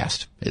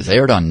podcast. It's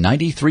aired on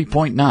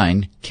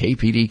 93.9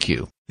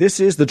 KPDQ. This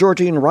is The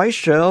Georgene Rice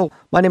Show.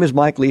 My name is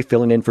Mike Lee,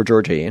 filling in for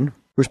Georgene.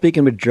 We're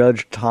speaking with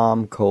Judge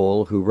Tom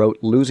Cole, who wrote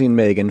Losing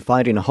Megan,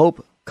 Finding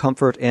Hope,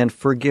 Comfort, and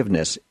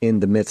Forgiveness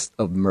in the Midst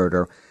of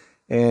Murder.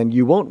 And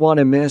you won't want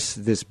to miss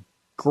this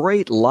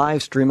great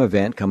live stream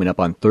event coming up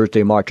on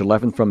Thursday, March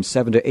 11th from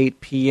 7 to 8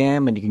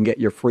 p.m. And you can get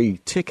your free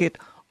ticket,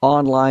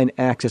 online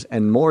access,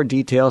 and more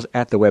details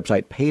at the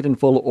website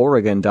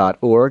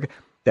paidinfulloregon.org.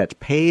 That's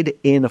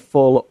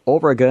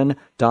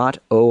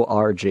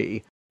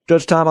paidinfulloregon.org.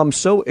 Judge Tom, I'm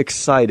so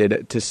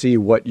excited to see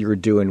what you're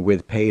doing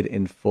with Paid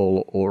in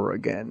Full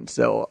Oregon.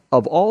 So,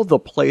 of all the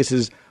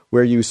places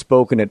where you've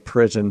spoken at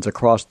prisons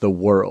across the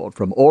world,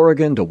 from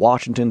Oregon to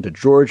Washington to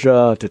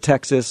Georgia to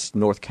Texas,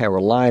 North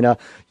Carolina,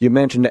 you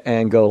mentioned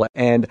Angola,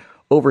 and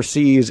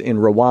overseas in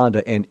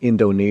Rwanda and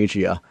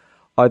Indonesia,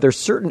 are there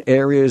certain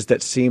areas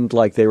that seemed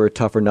like they were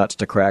tougher nuts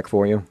to crack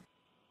for you?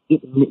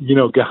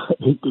 God,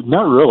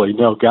 not really.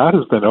 No, God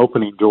has been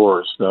opening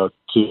doors to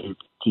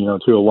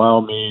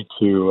allow me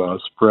to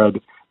spread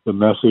the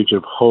message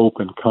of hope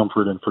and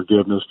comfort and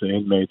forgiveness to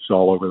inmates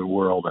all over the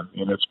world.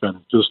 And it's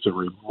been just a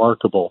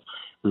remarkable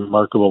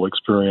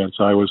experience.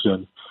 I was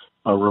in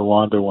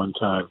Rwanda one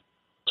time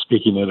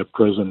speaking at a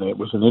prison. It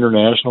was an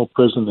international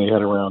prison. They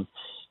had around,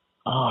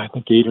 I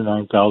think 8,000 or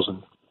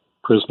 9,000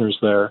 prisoners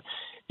there.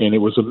 And it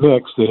was a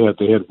mix. They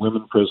had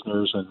women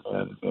prisoners and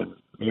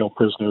male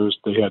prisoners.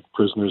 They had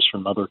prisoners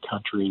from other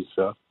countries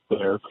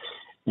there.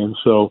 And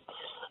so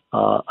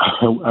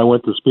I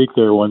went to speak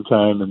there one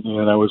time,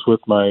 and I was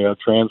with my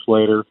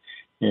translator,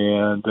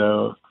 and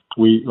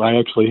I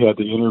actually had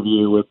the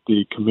interview with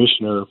the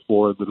commissioner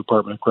for the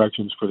Department of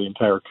Corrections for the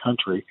entire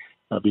country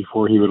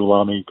before he would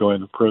allow me to go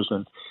into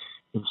prison.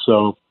 And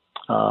so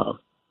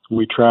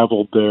we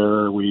traveled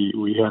there.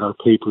 We had our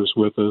papers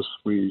with us.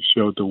 We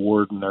showed the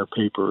warden our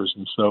papers.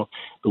 And so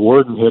the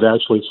warden had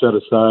actually set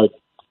aside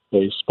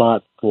a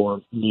spot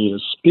for me to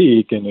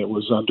speak, and it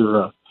was under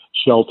a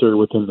shelter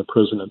within the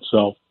prison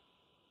itself.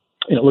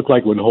 And it looked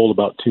like it would hold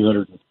about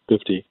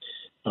 250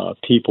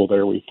 people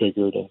there, we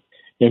figured.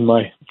 And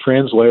my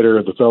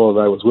translator, the fellow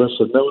that I was with,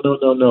 said,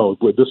 no.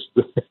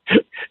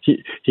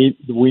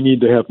 We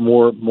need to have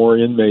more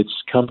inmates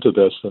come to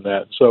this and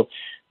that. So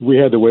we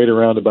had to wait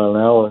around about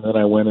an hour, and then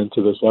I went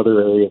into this other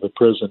area of the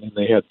prison, and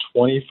they had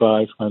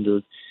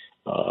 2,500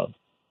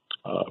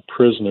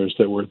 prisoners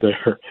that were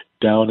there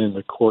down in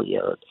the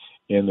courtyard.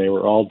 And they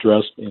were all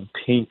dressed in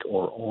pink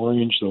or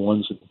orange. The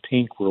ones in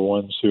pink were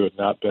ones who had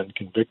not been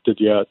convicted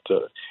yet.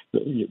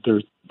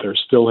 They're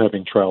still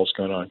having trials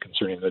going on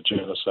concerning the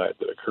genocide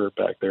that occurred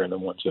back there, and the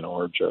ones in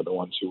orange are the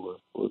ones who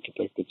were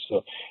convicted.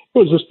 So it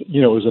was just,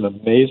 it was an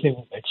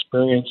amazing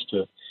experience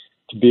to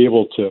be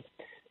able to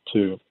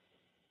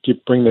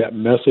bring that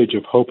message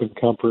of hope and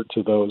comfort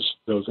to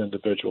those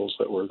individuals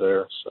that were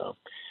there.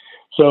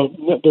 So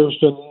there's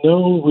been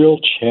no real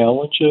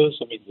challenges.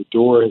 I mean, the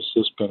door has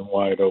just been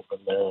wide open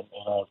there,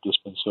 and I've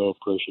just been so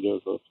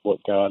appreciative of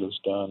what God has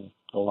done,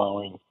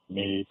 allowing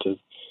me to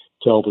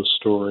tell the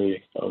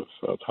story of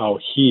how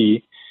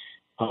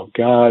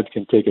God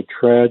can take a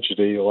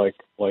tragedy like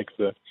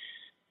the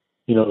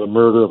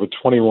murder of a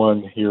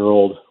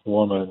 21-year-old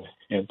woman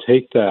and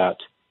take that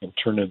and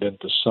turn it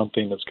into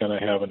something that's going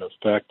to have an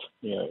effect,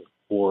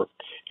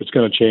 it's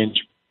going to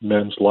change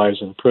men's lives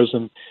in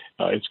prison.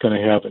 It's going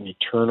to have an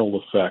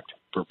eternal effect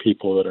for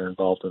people that are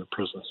involved in the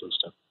prison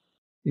system.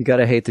 You got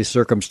to hate the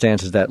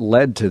circumstances that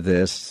led to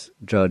this,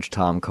 Judge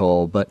Tom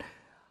Cole, but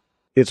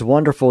it's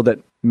wonderful that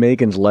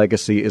Megan's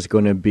legacy is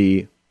going to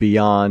be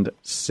beyond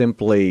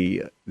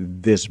simply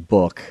this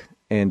book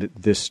and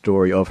this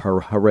story of her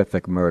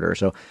horrific murder.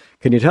 So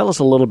can you tell us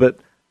a little bit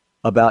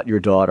about your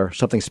daughter,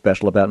 something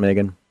special about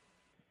Megan?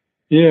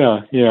 Yeah.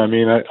 I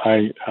mean,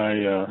 I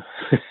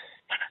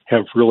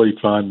have really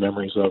fond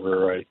memories of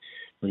her. I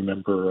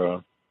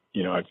remember,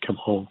 I'd come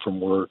home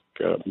from work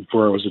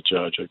before I was a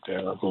judge.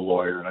 I was a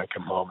lawyer, and I'd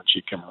come home, and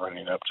she'd come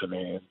running up to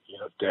me and,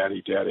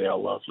 Daddy, I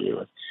love you.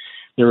 And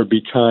there would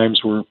be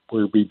times where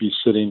we'd be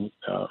sitting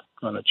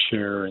on a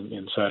chair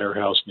inside our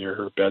house near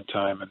her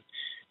bedtime,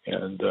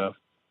 and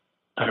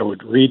I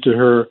would read to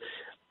her.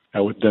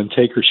 I would then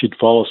take her. She'd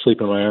fall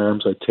asleep in my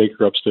arms. I'd take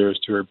her upstairs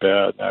to her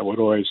bed. I would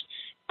always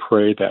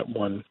pray that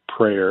one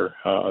prayer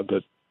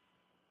that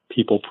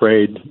people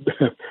prayed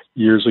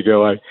years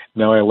ago.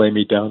 Now I lay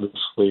me down to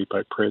sleep.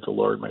 I pray the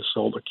Lord my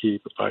soul to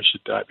keep. If I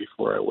should die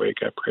before I wake,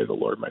 I pray the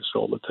Lord my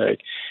soul to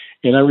take.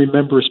 And I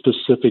remember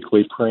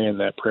specifically praying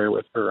that prayer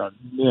with her on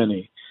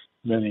many,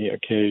 many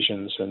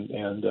occasions.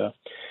 And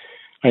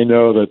I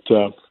know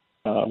that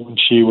when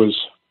she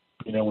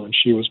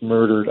was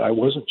murdered, I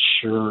wasn't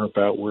sure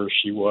about where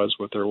she was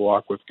with her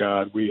walk with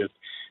God. We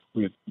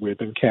had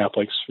been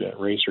Catholics,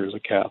 raised her as a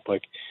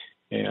Catholic.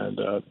 And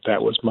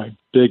that was my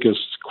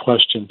biggest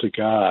question to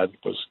God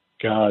was,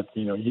 God,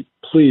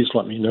 please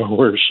let me know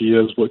where she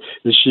is.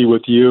 Is she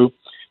with you?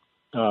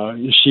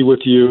 Is she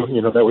with you?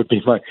 That would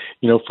be my,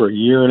 for a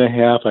year and a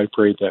half, I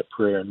prayed that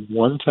prayer. And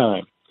one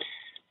time,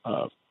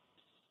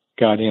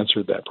 God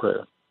answered that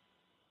prayer.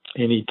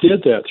 And he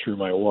did that through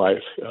my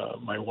wife.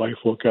 My wife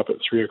woke up at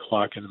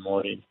 3:00 in the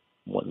morning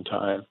one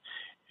time,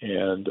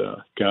 and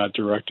God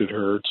directed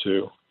her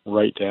to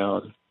write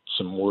down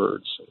some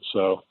words. And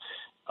so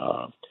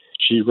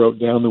she wrote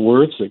down the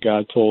words that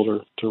God told her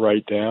to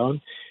write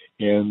down,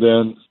 and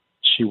then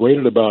she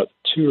waited about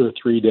 2 or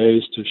 3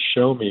 days to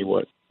show me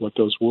what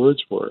those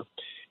words were.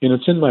 And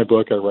it's in my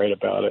book. I write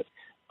about it.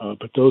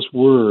 But those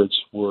words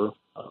were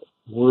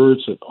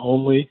words that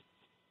only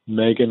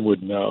Megan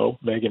would know,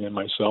 Megan and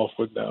myself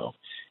would know,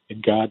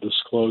 and God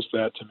disclosed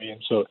that to me.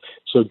 And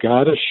so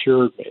God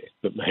assured me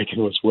that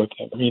Megan was with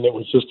him. I mean, it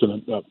was just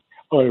it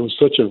was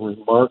such a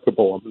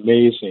remarkable,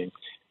 amazing,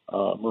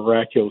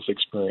 miraculous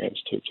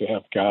experience to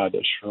have God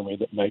assure me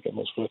that Megan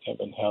was with him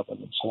in heaven.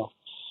 And so,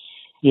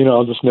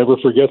 I'll just never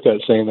forget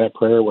that, saying that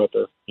prayer with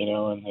her,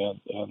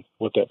 and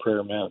what that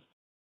prayer meant.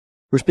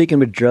 We're speaking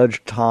with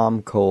Judge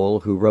Tom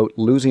Cole, who wrote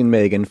Losing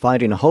Megan,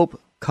 Finding Hope,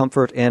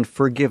 Comfort, and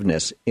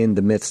Forgiveness in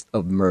the Midst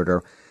of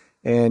Murder.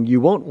 And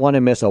you won't want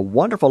to miss a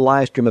wonderful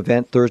live stream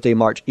event Thursday,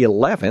 March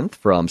 11th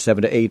from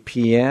 7 to 8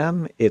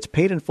 p.m. It's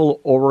Paid in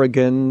Full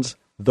Oregon's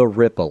The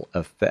Ripple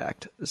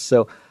Effect.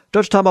 So,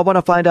 Judge Tom, I want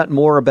to find out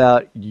more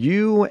about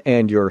you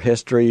and your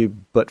history,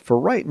 but for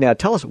right now,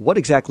 tell us what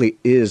exactly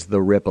is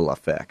the ripple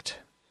effect?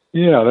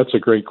 Yeah, that's a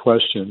great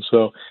question.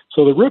 So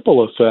the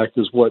ripple effect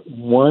is what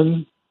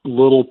one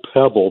little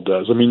pebble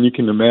does. I mean, you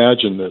can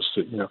imagine this,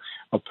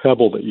 a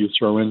pebble that you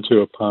throw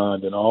into a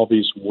pond and all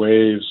these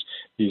waves,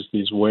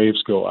 these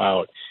waves go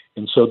out.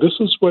 And so this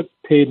is what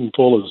Paid in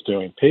Full is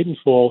doing. Paid in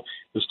Full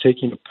is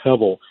taking a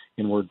pebble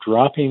and we're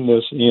dropping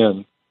this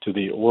in to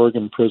the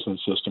Oregon prison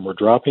system. We're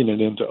dropping it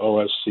into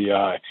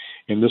OSCI,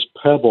 and this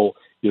pebble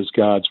is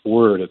God's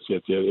Word.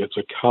 It's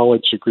a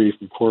college degree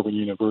from Corbin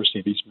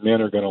University. These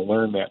men are going to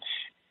learn that,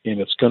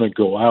 and it's going to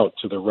go out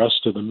to the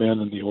rest of the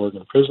men in the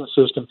Oregon prison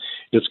system.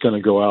 It's going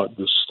to go out.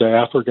 The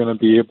staff are going to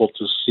be able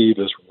to see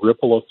this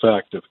ripple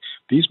effect of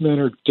these men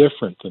are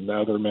different than the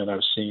other men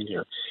I've seen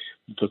here.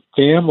 The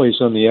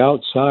families on the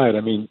outside,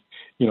 I mean,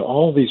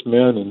 all these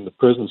men in the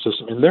prison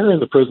system, and they're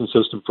in the prison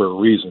system for a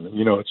reason.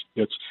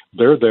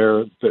 They're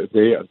there.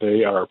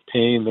 They are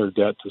paying their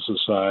debt to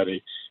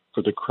society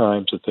for the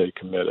crimes that they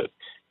committed.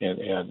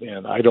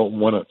 And I don't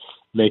want to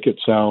make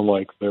it sound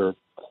like they're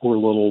poor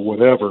little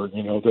whatever,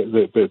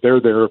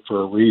 they're there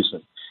for a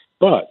reason.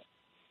 But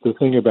the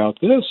thing about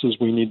this is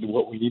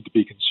what we need to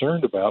be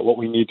concerned about, what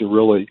we need to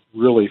really,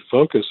 really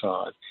focus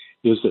on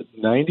is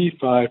that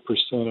 95%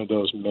 of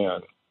those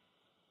men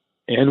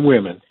and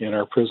women in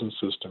our prison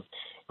system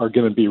are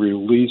going to be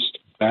released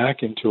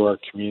back into our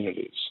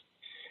communities.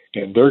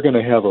 And they're going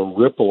to have a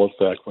ripple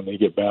effect when they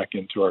get back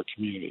into our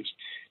communities.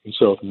 And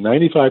so if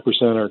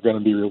 95% are going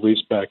to be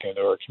released back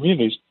into our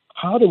communities,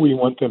 how do we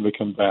want them to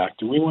come back?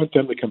 Do we want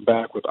them to come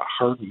back with a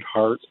hardened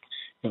heart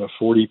and a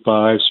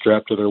 45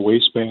 strapped to their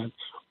waistband?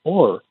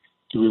 Or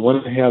do we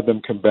want to have them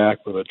come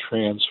back with a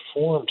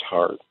transformed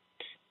heart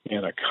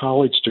and a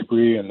college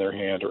degree in their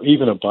hand, or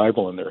even a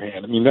Bible in their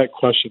hand? I mean, that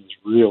question is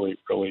really,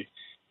 really,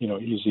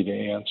 easy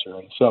to answer.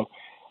 And so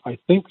I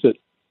think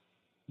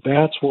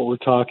that's what we're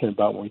talking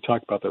about when we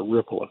talk about the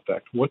ripple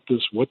effect. What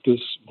this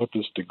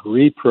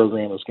degree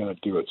program is going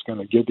to do, it's going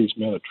to give these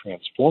men a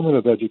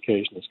transformative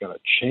education. It's going to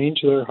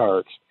change their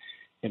hearts,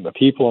 and the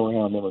people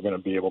around them are going to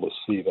be able to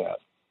see that.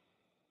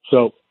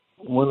 So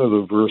one of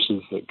the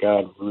verses that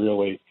God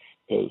really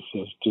has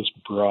just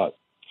brought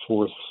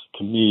forth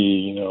to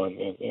me,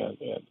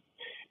 and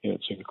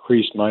it's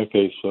increased my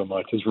faith so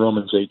much, is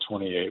Romans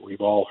 8:28.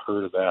 We've all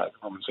heard of that,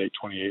 Romans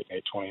 8:28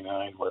 and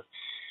 8:29, where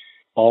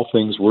all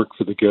things work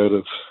for the good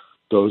of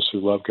those who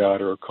love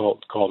God or are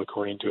called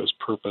according to his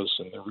purpose.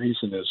 And the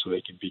reason is so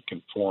they can be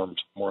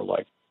conformed more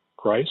like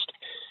Christ.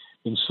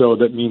 And so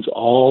that means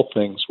all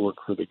things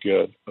work for the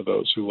good of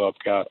those who love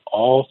God.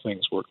 All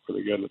things work for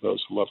the good of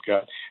those who love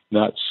God.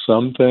 Not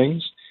some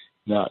things,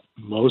 not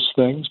most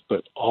things,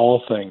 but all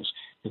things.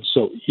 And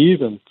so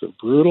even the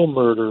brutal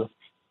murder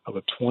of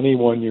a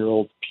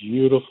 21-year-old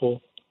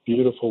beautiful,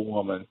 beautiful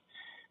woman,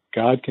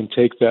 God can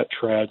take that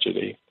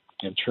tragedy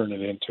and turn it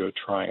into a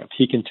triumph.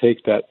 He can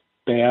take that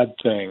bad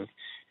thing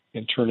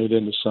and turn it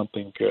into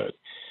something good.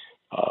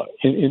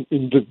 And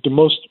the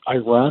most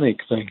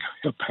ironic thing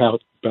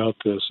about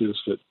this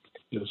is that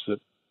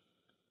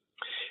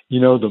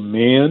the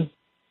man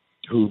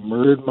who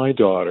murdered my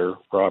daughter,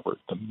 Robert,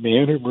 the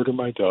man who murdered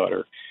my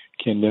daughter,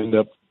 can end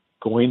up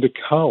going to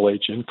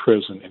college in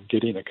prison and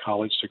getting a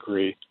college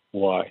degree.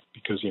 Why?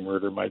 Because he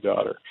murdered my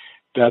daughter.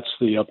 That's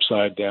the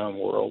upside down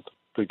world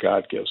that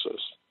God gives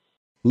us.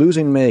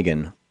 Losing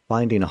Megan,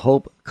 finding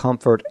hope,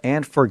 comfort,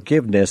 and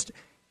forgiveness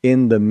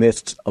in the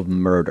midst of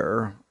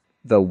murder.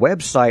 The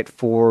website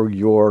for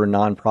your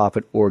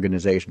nonprofit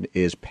organization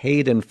is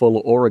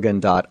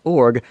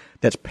paidinfulloregon.org.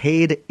 That's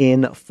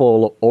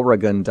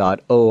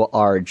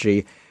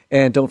paidinfulloregon.org.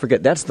 And don't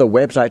forget, that's the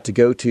website to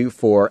go to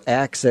for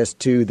access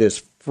to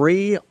this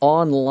free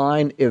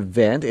online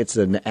event. It's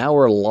an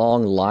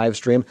hour-long live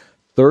stream,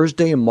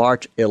 Thursday,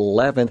 March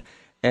 11th.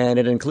 And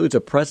it includes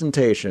a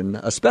presentation,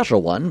 a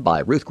special one, by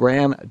Ruth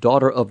Graham,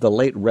 daughter of the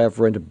late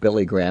Reverend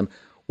Billy Graham.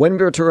 When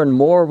we return,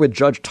 more with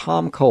Judge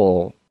Tom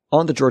Cole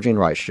on The Georgene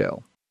Rice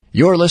Show.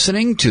 You're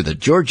listening to The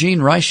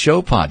Georgene Rice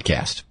Show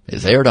podcast.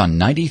 It's aired on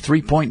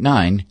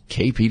 93.9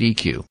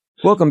 KPDQ.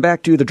 Welcome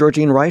back to The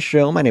Georgene Rice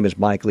Show. My name is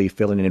Mike Lee,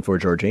 filling in for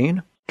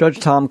Georgene. Judge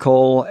Tom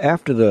Cole,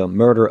 after the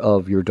murder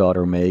of your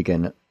daughter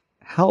Megan,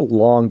 how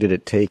long did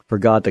it take for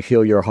God to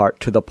heal your heart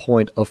to the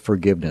point of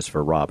forgiveness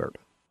for Robert?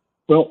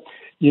 Well,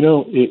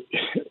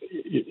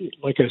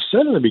 like I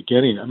said in the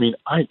beginning, I mean,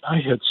 I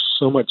had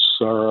so much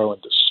sorrow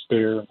and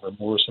despair and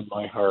remorse in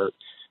my heart.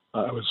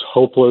 I was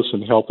hopeless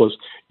and helpless.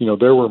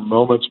 There were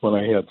moments when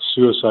I had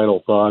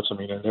suicidal thoughts. I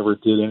mean, I never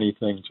did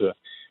anything to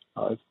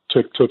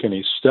took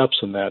any steps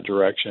in that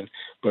direction,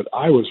 but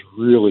I was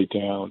really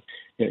down.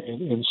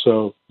 And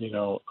so,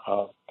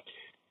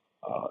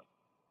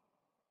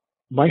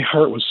 my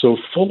heart was so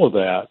full of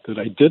that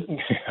I didn't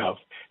have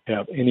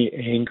any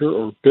anger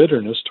or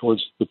bitterness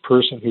towards the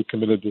person who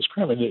committed this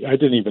crime. And I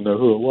didn't even know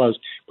who it was,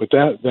 but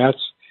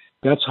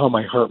that's how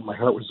my heart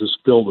was just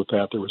filled with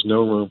that. There was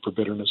no room for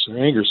bitterness or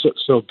anger.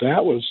 So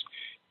that was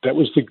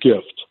the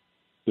gift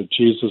that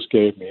Jesus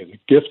gave me. The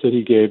gift that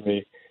he gave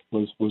me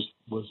was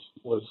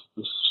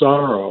the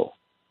sorrow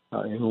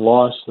and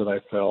loss that I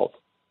felt,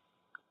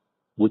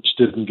 which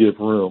didn't give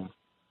room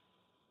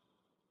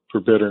for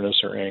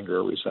bitterness or anger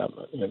or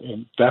resentment.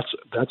 And that's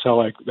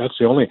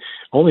the only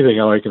thing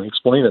how I can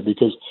explain it,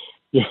 because,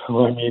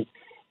 I mean,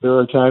 there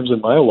are times in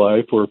my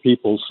life where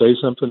people say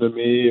something to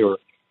me or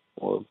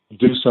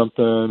do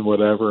something,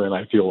 whatever, and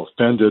I feel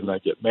offended and I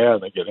get mad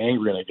and I get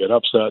angry and I get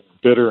upset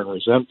and bitter and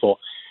resentful.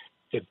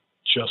 It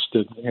just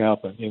didn't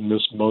happen in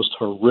this most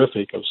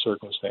horrific of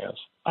circumstance.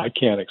 I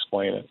can't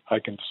explain it. I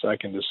can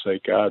just say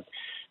God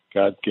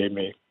gave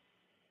me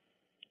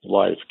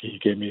life. He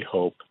gave me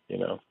hope.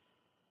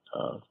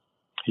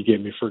 He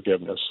gave me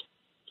forgiveness.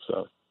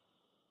 So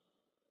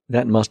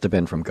that must have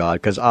been from God,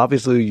 because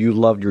obviously you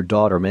loved your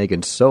daughter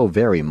Megan so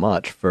very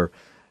much. For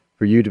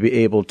you to be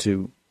able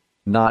to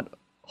not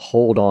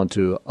hold on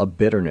to a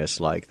bitterness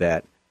like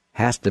that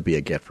has to be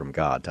a gift from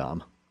God,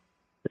 Tom.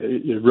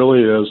 It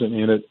really is,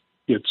 and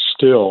it's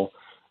still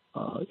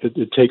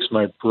it takes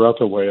my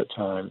breath away at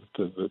times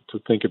to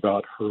think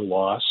about her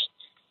loss,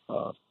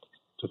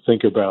 to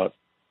think about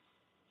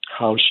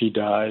how she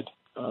died.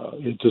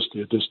 It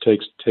just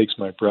takes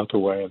my breath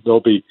away. And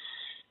there'll be,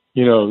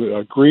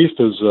 grief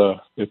is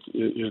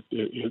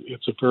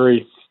it's a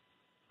very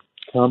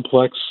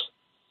complex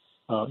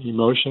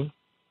emotion,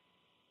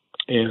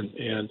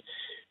 and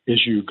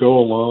as you go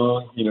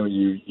along,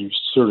 you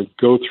sort of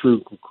go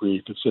through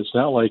grief. It's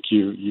not like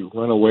you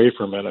run away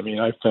from it. I mean,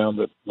 I found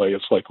that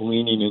it's like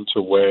leaning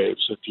into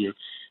waves. If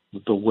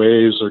the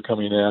waves are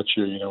coming at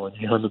you, when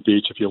you're on the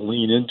beach, if you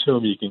lean into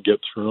them, you can get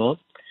through them.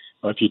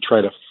 If you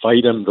try to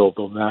fight them,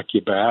 they'll knock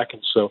you back.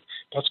 And so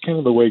that's kind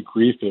of the way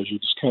grief is. You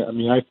just kind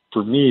of,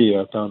 for me,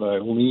 I found that I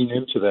lean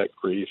into that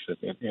grief,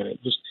 and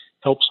it just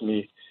helps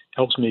me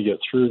get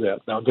through that.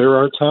 Now, there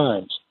are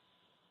times,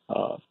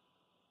 so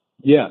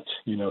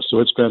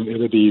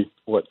it'll be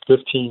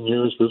 15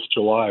 years this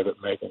July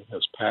that Megan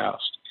has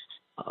passed.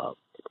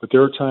 But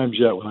there are times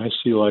yet when I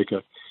see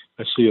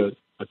a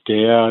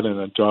dad and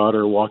a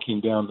daughter walking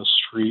down the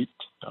street,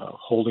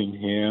 holding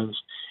hands,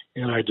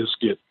 and I just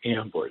get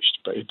ambushed.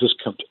 But it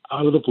just comes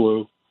out of the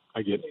blue.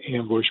 I get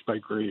ambushed by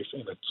grief,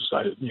 and it's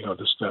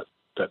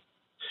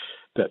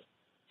that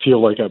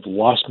feel like I've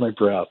lost my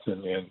breath,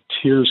 and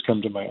tears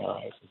come to my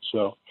eyes. And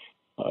so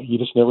you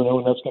just never know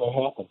when that's going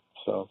to happen.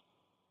 So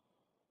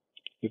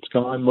it's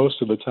gone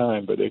most of the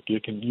time, but you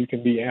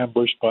can be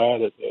ambushed by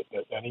it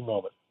at any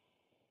moment.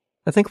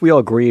 I think we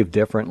all grieve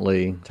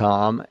differently,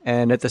 Tom,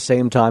 and at the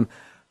same time,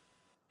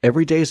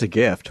 every day is a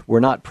gift. We're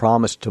not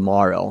promised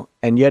tomorrow,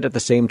 and yet at the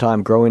same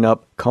time, growing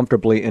up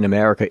comfortably in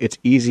America, it's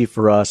easy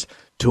for us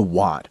to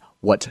want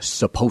what's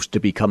supposed to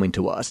be coming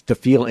to us, to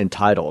feel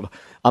entitled.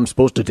 I'm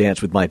supposed to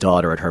dance with my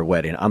daughter at her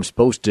wedding. I'm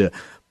supposed to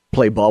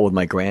play ball with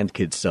my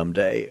grandkids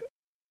someday.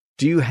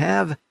 Do you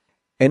have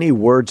any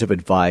words of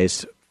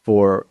advice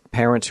for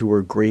parents who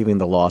are grieving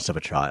the loss of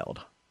a child?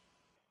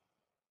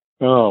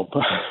 Oh,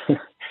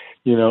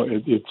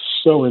 it's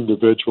so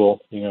individual.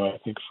 I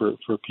think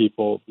for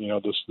people,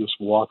 this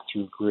walk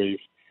through grief.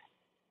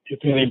 If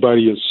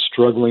anybody is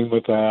struggling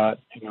with that,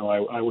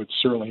 I would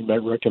certainly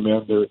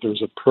recommend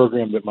there's a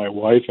program that my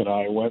wife and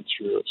I went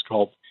through. It's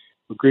called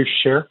Grief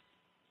Share,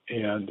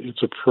 and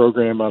it's a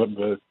program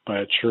by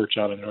a church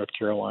out in North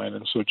Carolina.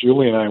 And so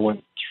Julie and I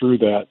went through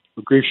that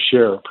Grief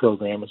Share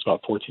program. It's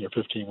about 14 or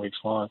 15 weeks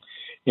long,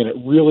 and it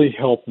really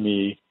helped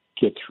me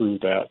get through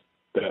that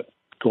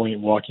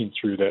walking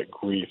through that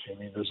grief. I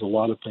mean, there's a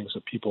lot of things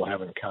that people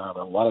have in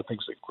common, a lot of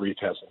things that grief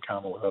has in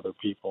common with other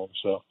people. And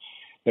so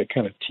that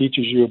kind of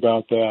teaches you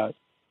about that.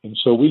 And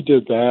so we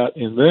did that.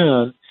 And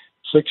then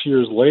 6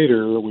 years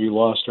later, we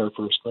lost our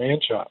first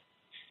grandchild.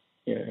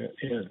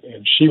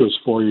 And she was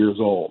 4 years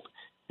old.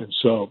 And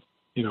so,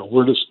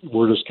 we're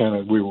just kind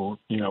of,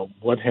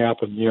 what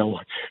happened?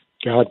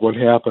 God, what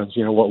happens?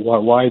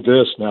 Why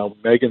this? Now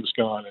Megan's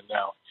gone, and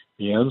now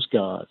Leanne's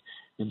gone.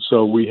 And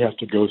so we have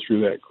to go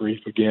through that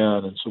grief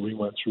again. And so we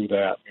went through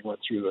that. We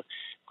went through the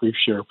Grief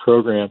Share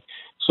program.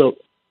 So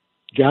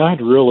God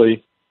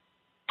really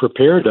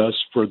prepared us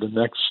for the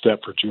next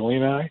step for Julie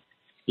and I,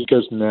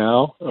 because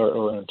now,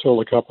 or until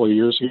a couple of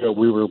years ago,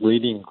 we were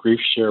leading Grief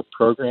Share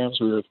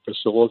programs. We were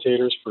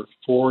facilitators. For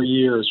 4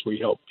 years, we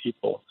helped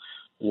people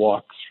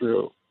walk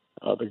through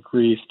the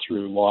grief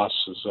through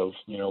losses of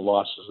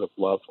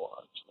loved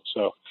ones.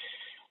 So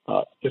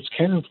it's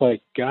kind of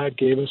like God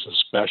gave us a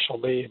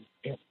specialty.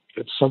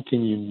 It's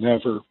something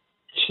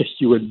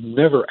you would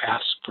never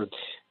ask for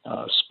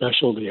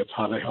specialty of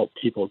how to help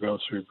people go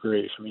through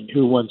grief. I mean,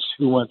 who wants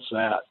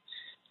that?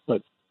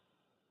 But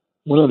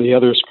one of the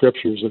other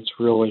scriptures that's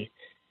really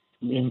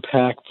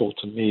impactful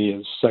to me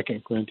is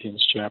 2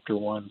 Corinthians chapter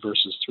 1,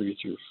 verses 3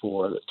 through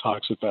 4, that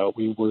talks about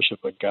we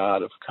worship a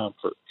God of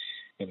comfort.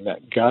 And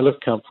that God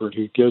of comfort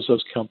who gives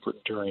us comfort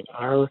during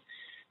our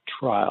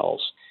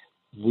trials,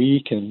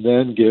 we can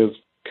then give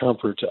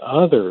comfort to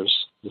others,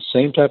 the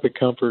same type of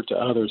comfort to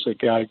others that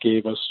God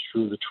gave us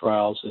through the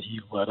trials that he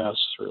led us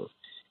through.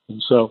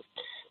 And so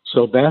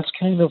that's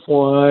kind of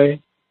why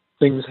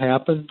things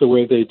happen the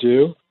way they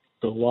do.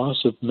 The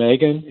loss of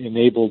Megan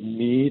enabled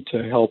me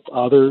to help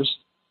others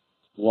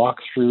walk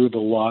through the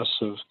loss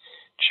of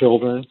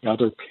children,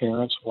 other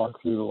parents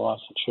walk through the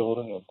loss of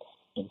children.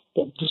 And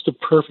just a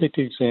perfect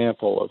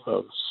example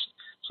of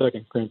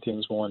 2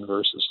 Corinthians 1,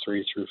 verses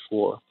 3 through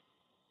 4.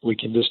 We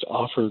can just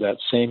offer that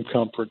same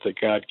comfort that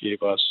God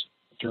gave us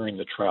during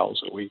the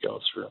trials that we go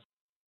through.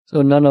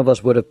 So none of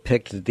us would have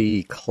picked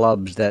the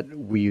clubs that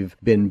we've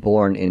been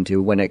born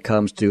into when it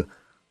comes to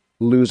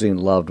losing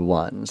loved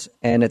ones.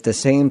 And at the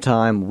same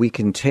time, we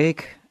can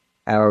take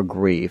our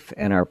grief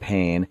and our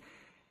pain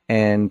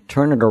and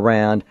turn it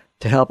around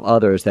to help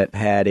others that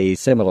had a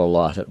similar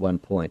loss at one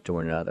point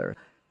or another.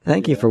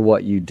 Thank you for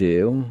what you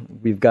do.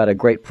 We've got a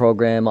great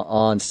program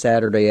on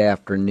Saturday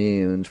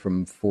afternoons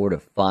from 4 to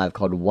 5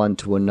 called One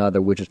to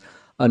Another, which is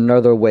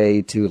another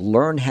way to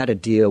learn how to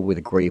deal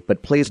with grief.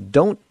 But please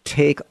don't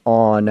take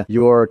on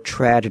your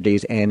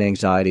tragedies and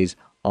anxieties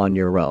on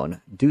your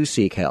own. Do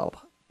seek help,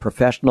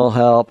 professional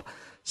help,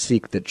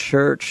 seek the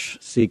church,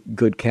 seek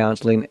good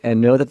counseling,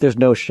 and know that there's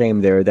no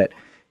shame there, that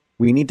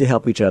we need to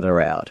help each other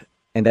out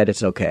and that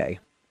it's okay.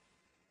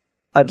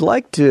 I'd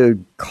like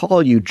to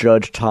call you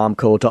Judge Tom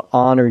Cole to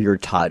honor your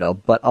title,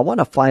 but I want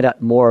to find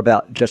out more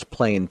about just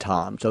plain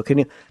Tom. So can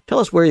you tell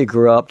us where you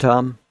grew up,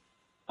 Tom?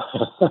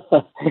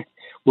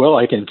 Well,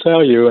 I can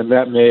tell you, and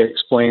that may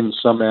explain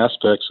some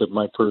aspects of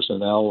my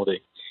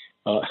personality.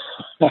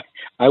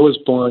 I was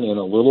born in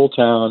a little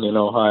town in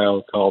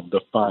Ohio called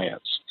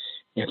Defiance.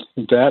 And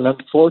that,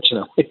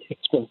 unfortunately,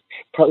 it's been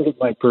part of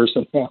my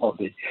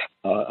personality.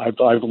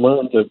 I've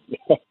learned that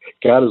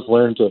God has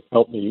learned to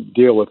help me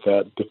deal with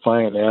that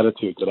defiant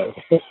attitude that I've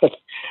had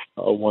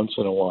once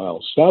in a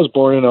while. So I was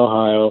born in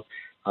Ohio.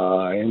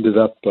 I ended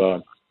up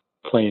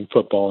playing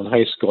football in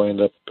high school. I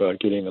ended up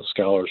getting a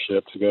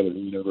scholarship to go to the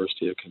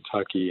University of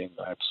Kentucky, and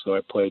so I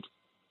played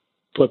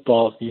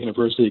football at the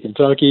University of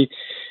Kentucky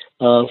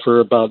for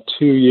about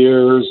 2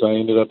 years. I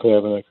ended up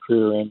having a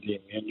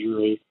career-ending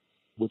injury,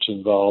 which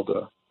involved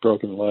a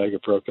broken leg, a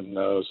broken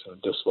nose, and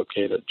a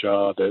dislocated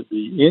jaw. The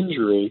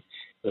injury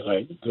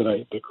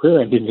the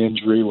career-ending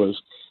injury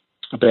was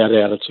a bad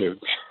attitude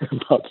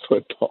about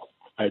football.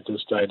 I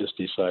just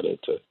decided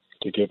to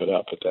give it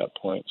up at that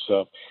point.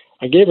 So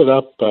I gave it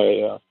up.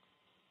 I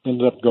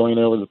ended up going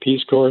over the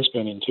Peace Corps,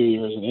 spending 2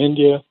 years in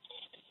India,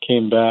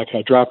 came back.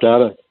 I dropped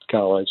out of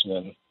college and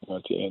then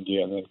went to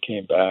India, and then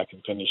came back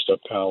and finished up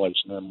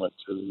college, and then went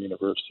to the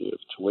University of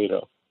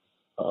Toledo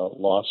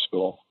Law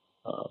School.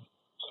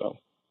 So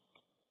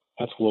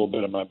that's a little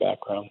bit of my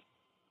background.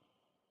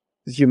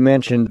 You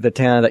mentioned the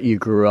town that you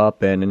grew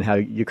up in and how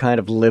you kind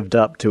of lived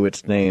up to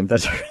its name.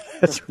 That's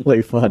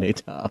really funny,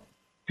 Tom.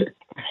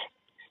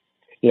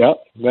 Yeah,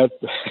 yeah.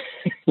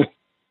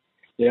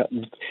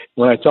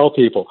 When I tell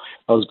people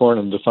I was born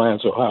in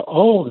Defiance, Ohio,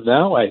 oh,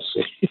 now I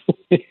see.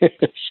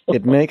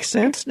 It makes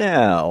sense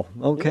now.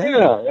 Okay.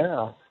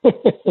 Yeah.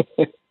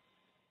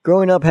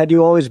 Growing up, had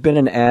you always been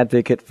an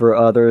advocate for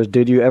others?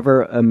 Did you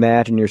ever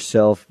imagine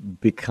yourself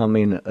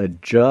becoming a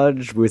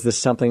judge? Was this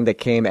something that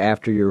came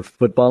after your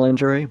football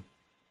injury?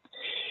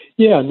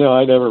 Yeah, no,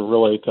 I never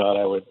really thought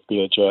I would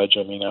be a judge.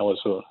 I mean, I was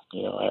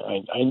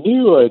I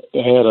knew I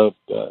had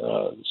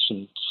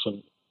some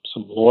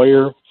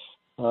lawyer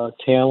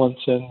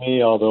talents in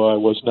me, although I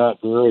was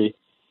not very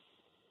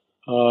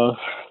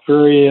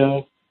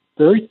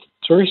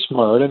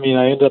smart. I mean,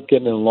 I ended up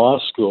getting in law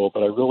school,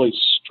 but I really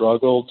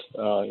struggled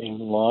in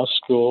law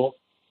school.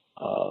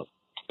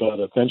 But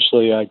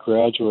eventually I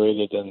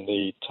graduated in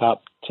the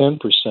top 10%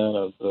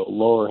 of the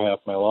lower half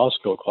of my law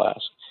school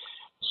class.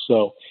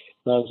 So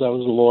I was a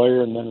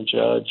lawyer and then a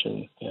judge,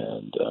 and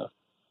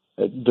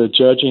the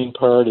judging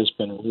part has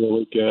been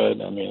really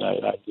good. I mean,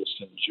 I just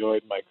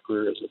enjoyed my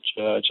career as a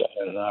judge. I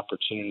had an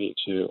opportunity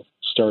to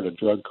start a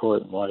drug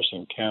court in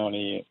Washington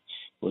County. It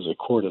was a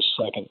court of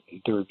second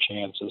and third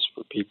chances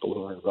for people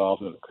who were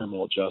involved in the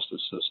criminal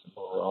justice system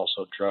who were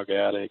also drug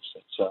addicts.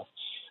 And so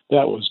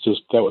that was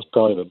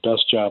probably the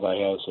best job I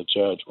had as a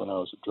judge when I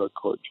was a drug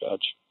court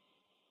judge,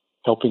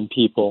 helping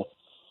people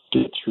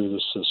get through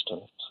the system.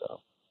 So.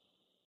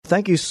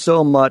 Thank you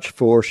so much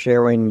for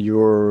sharing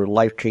your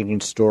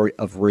life-changing story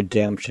of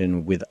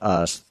redemption with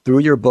us. Through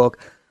your book,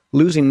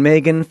 Losing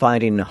Megan,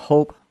 Finding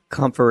Hope,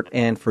 Comfort,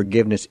 and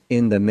Forgiveness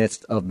in the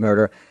Midst of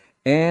Murder,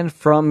 and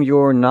from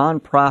your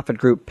nonprofit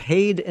group,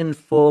 Paid in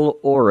Full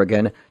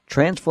Oregon,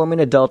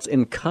 Transforming Adults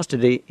in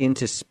Custody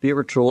into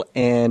Spiritual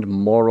and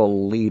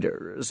Moral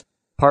Leaders.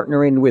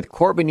 Partnering with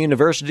Corbin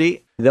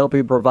University, they'll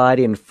be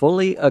providing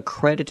fully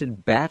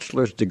accredited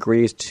bachelor's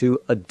degrees to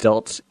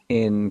adults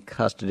in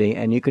custody.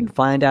 And you can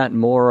find out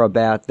more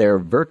about their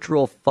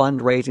virtual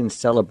fundraising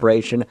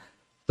celebration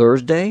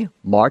Thursday,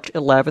 March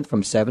 11th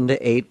from 7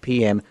 to 8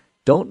 p.m.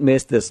 Don't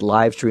miss this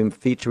live stream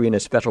featuring a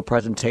special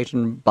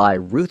presentation by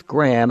Ruth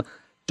Graham,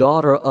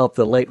 daughter of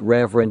the late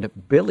Reverend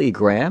Billy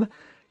Graham.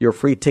 Your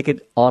free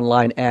ticket,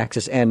 online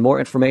access, and more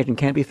information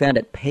can be found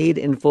at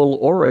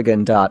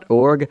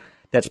paidinfulloregon.org.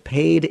 That's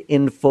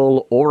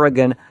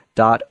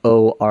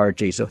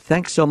paidinfulloregon.org. So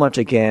thanks so much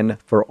again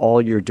for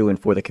all you're doing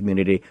for the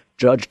community.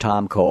 Judge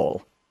Tom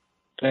Cole.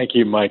 Thank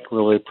you, Mike.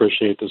 Really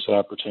appreciate this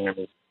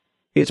opportunity.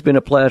 It's been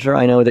a pleasure.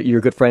 I know that you're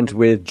good friends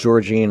with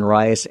Georgene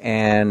Rice,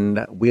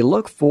 and we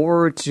look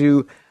forward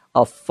to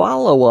a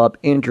follow-up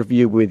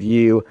interview with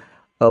you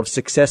of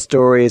success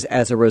stories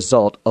as a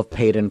result of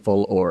Paid in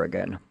Full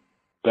Oregon.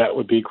 That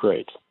would be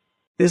great.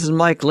 This is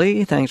Mike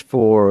Lee. Thanks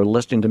for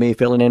listening to me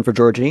filling in for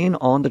Georgene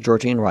on The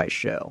Georgene Rice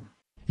Show.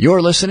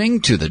 You're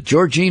listening to The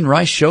Georgene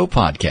Rice Show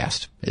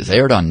podcast. It's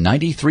aired on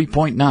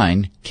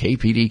 93.9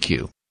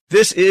 KPDQ.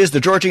 This is the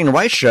Georgene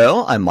Rice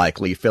Show. I'm Mike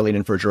Lee, filling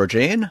in for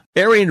Georgene.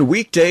 Airing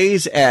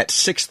weekdays at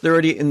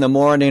 6:30 in the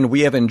morning,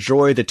 we have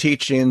enjoyed the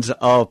teachings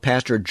of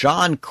Pastor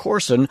Jon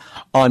Courson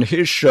on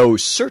his show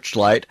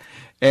Searchlight,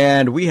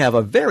 and we have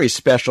a very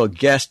special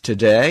guest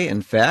today.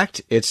 In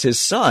fact, it's his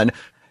son,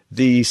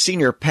 the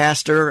senior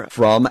pastor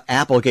from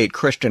Applegate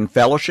Christian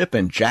Fellowship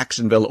in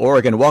Jacksonville,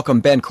 Oregon. Welcome,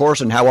 Ben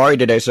Courson. How are you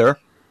today, sir?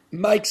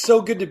 Mike,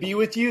 so good to be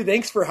with you.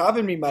 Thanks for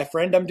having me, my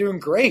friend. I'm doing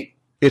great.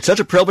 It's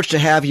such a privilege to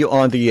have you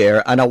on the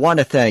air, and I want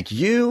to thank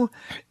you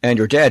and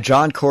your dad,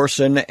 Jon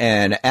Courson,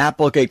 and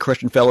Applegate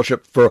Christian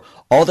Fellowship for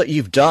all that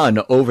you've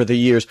done over the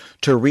years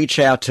to reach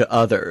out to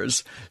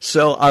others.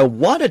 So I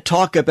want to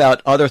talk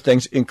about other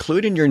things,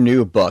 including your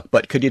new book,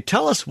 but could you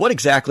tell us what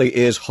exactly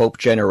is Hope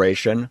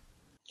Generation?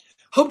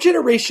 Hope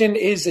Generation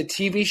is a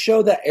TV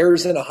show that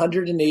airs in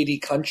 180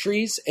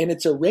 countries, and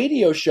it's a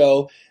radio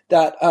show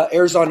that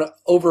airs on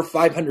over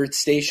 500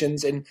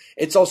 stations, and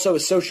it's also a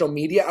social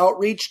media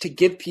outreach to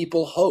give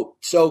people hope.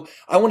 So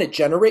I want to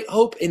generate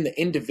hope in the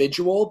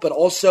individual, but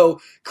also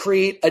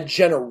create a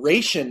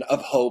generation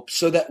of hope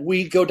so that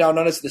we go down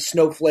not as the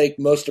snowflake,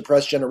 most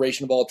oppressed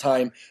generation of all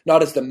time,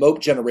 not as the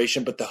mope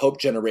generation, but the hope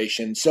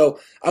generation. So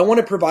I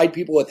want to provide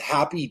people with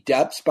happy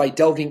depths by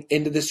delving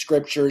into the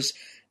scriptures,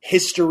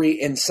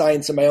 history and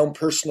science, and my own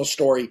personal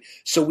story,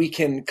 so we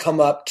can come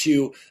up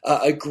to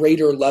a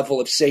greater level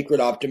of sacred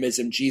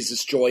optimism,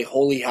 Jesus joy,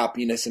 holy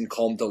happiness, and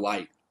calm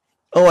delight.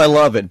 Oh, I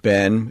love it,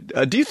 Ben.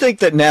 Do you think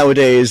that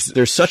nowadays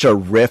there's such a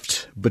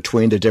rift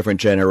between the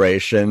different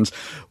generations?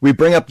 We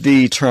bring up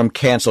the term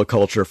cancel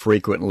culture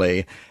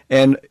frequently,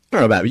 and I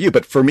don't know about you,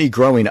 but for me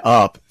growing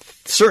up,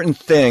 certain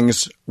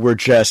things were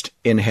just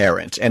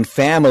inherent, and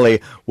family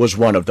was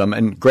one of them.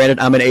 And granted,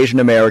 I'm an Asian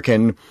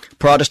American,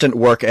 Protestant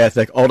work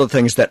ethic, all the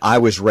things that I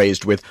was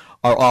raised with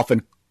are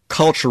often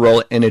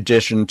cultural in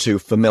addition to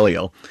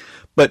familial.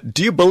 But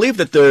do you believe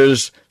that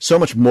there's so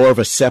much more of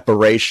a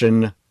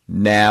separation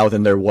now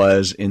than there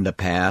was in the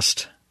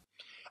past?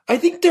 I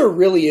think there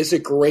really is a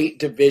great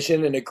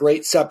division and a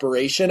great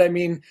separation. I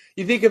mean,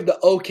 you think of the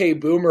OK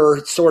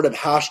Boomer sort of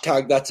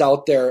hashtag that's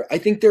out there. I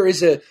think there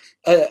is a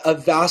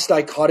vast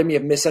dichotomy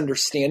of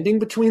misunderstanding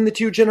between the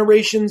two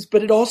generations,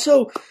 but it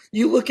also,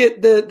 you look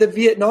at the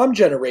Vietnam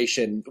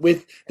generation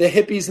with the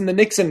hippies and the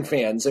Nixon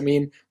fans. I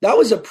mean, that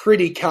was a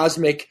pretty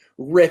cosmic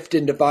rift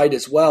and divide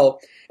as well.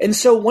 And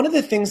so one of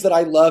the things that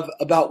I love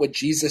about what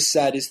Jesus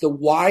said is the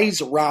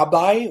wise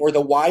rabbi or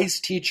the wise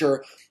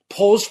teacher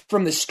pulls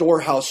from the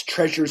storehouse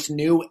treasures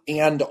new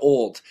and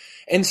old.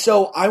 And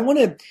so I want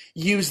to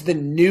use the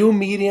new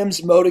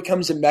mediums,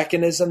 modicums, and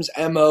mechanisms,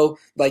 MO,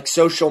 like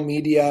social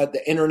media,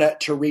 the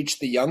internet, to reach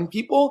the young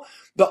people,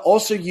 but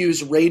also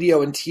use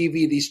radio and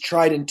TV, these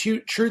tried and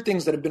true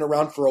things that have been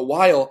around for a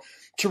while,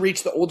 to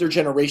reach the older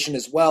generation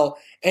as well.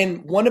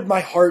 And one of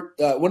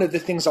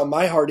the things on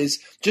my heart is,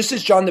 just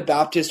as John the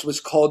Baptist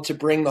was called to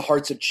bring the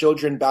hearts of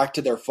children back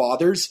to their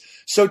fathers,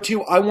 so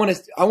too I want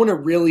to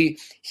really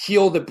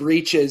heal the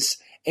breaches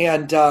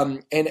and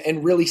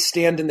really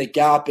stand in the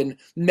gap and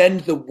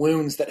mend the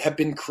wounds that have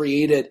been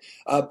created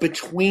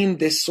between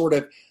this sort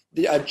of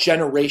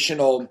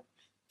generational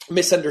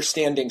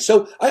misunderstanding.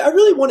 So I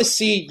really want to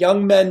see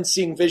young men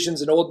seeing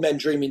visions and old men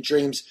dreaming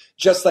dreams,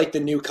 just like the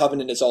new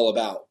covenant is all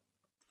about.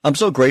 I'm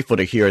so grateful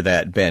to hear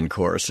that, Ben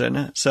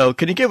Courson. So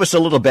can you give us a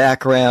little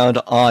background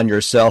on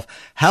yourself?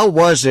 How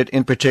was it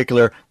in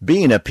particular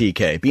being a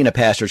PK, being a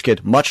pastor's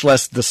kid, much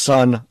less the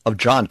son of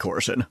Jon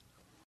Courson?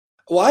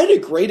 Well, I had a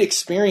great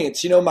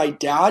experience. You know, my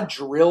dad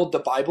drilled the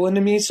Bible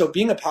into me. So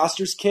being a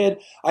pastor's kid,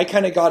 I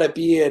kind of got to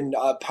be in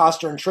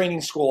pastor and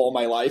training school all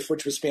my life,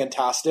 which was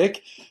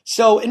fantastic.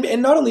 So,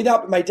 and not only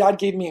that, but my dad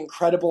gave me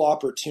incredible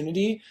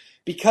opportunity.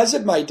 Because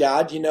of my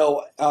dad,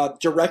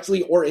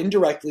 directly or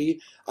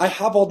indirectly, I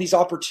have all these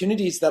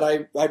opportunities that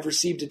I've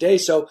received today.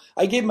 So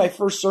I gave my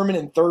first sermon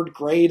in 3rd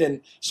grade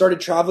and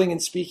started traveling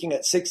and speaking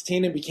at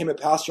 16 and became a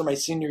pastor my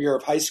senior year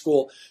of high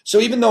school.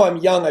 So even though I'm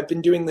young, I've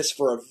been doing this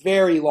for a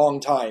very long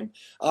time.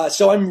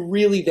 So I'm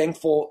really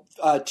thankful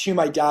to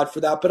my dad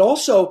for that. But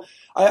also,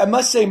 I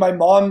must say my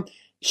mom,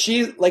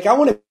 I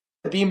want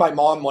to be my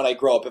mom when I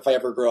grow up, if I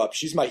ever grow up.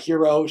 She's my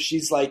hero.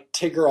 She's like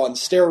Tigger on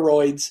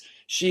steroids.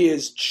 She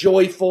is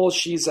joyful.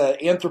 She's an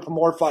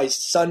anthropomorphized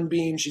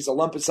sunbeam. She's a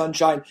lump of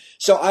sunshine.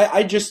 So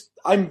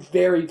I'm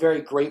very, very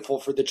grateful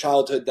for the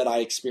childhood that I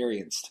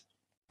experienced.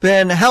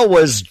 Ben, how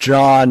was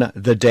John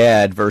the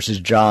dad versus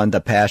John the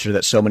pastor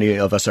that so many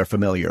of us are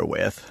familiar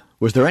with?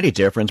 Was there any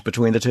difference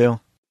between the two?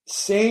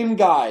 Same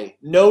guy,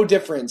 no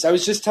difference. I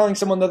was just telling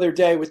someone the other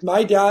day, with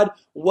my dad,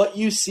 what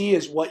you see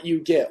is what you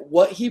get.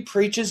 What he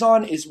preaches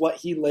on is what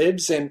he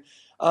lives, and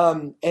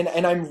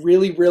I'm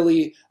really,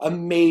 really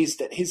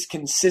amazed at his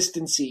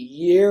consistency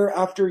year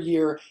after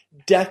year,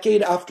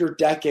 decade after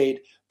decade,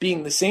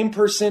 being the same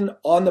person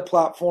on the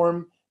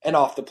platform and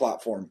off the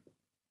platform.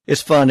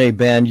 It's funny,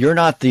 Ben, you're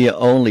not the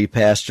only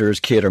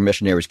pastor's kid or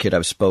missionary's kid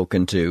I've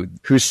spoken to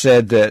who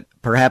said that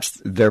perhaps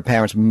their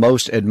parents'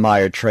 most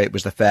admired trait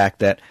was the fact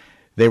that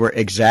they were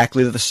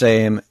exactly the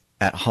same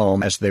at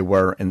home as they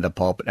were in the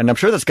pulpit. And I'm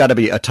sure that's got to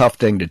be a tough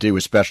thing to do,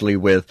 especially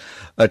with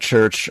a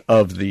church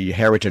of the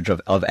heritage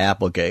of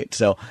Applegate.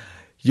 So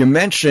you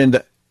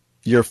mentioned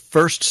your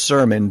first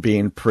sermon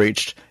being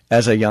preached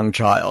as a young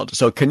child.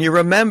 So can you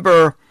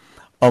remember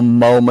a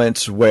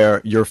moment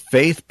where your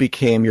faith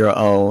became your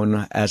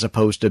own as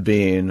opposed to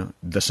being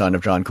the son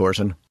of Jon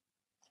Courson?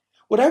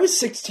 When I was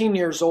 16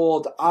 years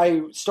old,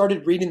 I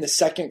started reading the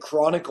Second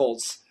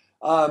Chronicles.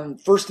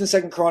 First and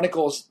Second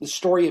Chronicles, the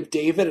story of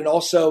David, and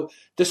also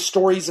the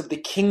stories of the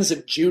kings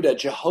of Judah,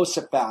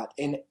 Jehoshaphat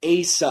and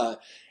Asa,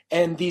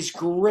 and these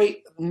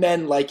great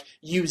men like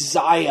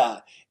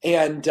Uzziah,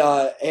 and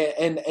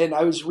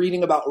I was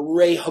reading about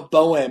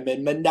Rehoboam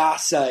and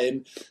Manasseh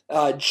and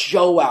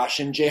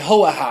Joash and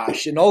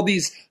Jehoahash and all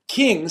these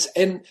kings,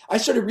 and I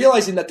started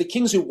realizing that the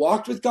kings who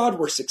walked with God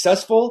were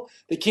successful.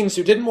 The kings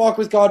who didn't walk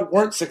with God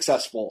weren't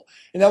successful.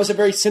 And that was a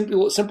very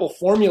simple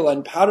formula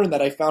and pattern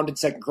that I found in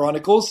Second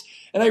Chronicles.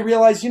 And I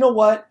realized, you know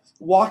what?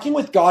 Walking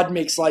with God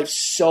makes life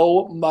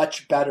so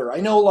much better.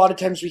 I know a lot of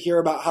times we hear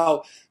about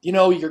how,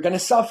 you're going to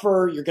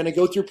suffer, you're going to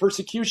go through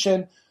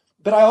persecution.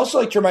 But I also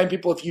like to remind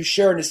people, if you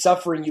share in his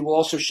suffering, you will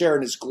also share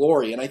in his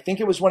glory. And I think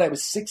it was when I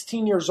was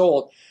 16 years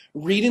old,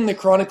 reading the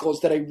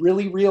Chronicles, that I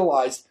really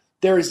realized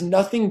there is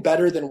nothing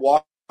better than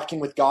walking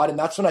with God. And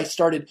that's when I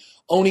started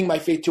owning my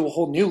faith to a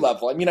whole new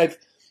level. I mean, I've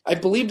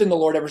believed in the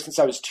Lord ever since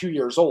I was 2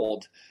 years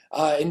old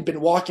and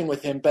been walking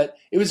with him. But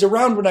it was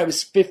around when I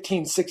was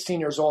 15, 16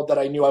 years old that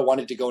I knew I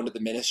wanted to go into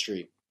the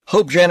ministry.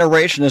 Hope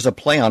Generation is a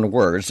play on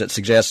words that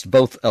suggests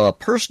both a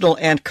personal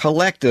and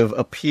collective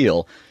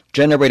appeal,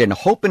 generating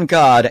hope in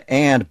God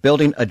and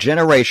building a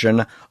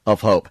generation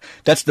of hope.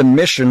 That's the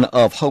mission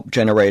of Hope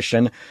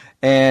Generation.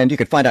 And you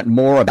can find out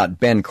more about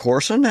Ben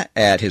Courson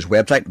at his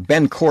website,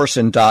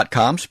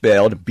 bencourson.com,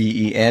 spelled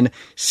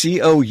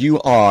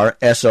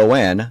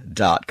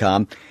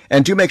BenCourson.com.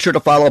 And do make sure to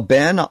follow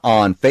Ben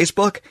on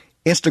Facebook,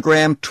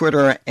 Instagram,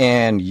 Twitter,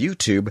 and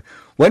YouTube.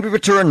 When we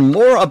return,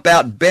 more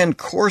about Ben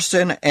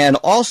Courson and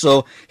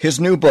also his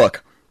new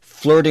book,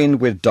 Flirting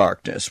with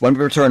Darkness. When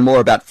we return,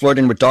 more about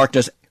Flirting with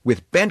Darkness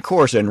with Ben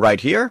Courson right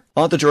here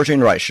on The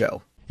Georgene Rice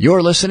Show.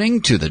 You're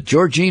listening to the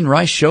Georgene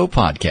Rice Show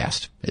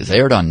podcast. It's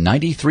aired on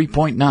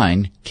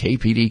 93.9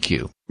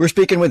 KPDQ. We're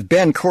speaking with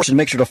Ben Courson.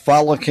 Make sure to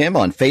follow him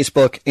on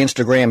Facebook,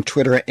 Instagram,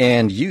 Twitter,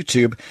 and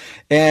YouTube.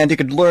 And you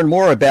can learn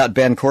more about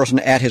Ben Courson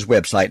at his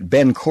website,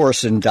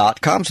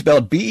 bencourson.com,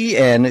 spelled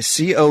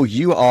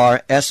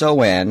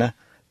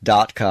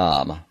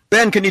BenCourson.com.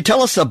 Ben, can you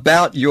tell us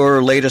about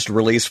your latest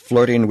release,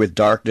 Flirting with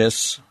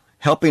Darkness,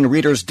 helping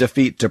readers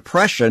defeat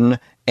depression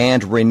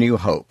and renew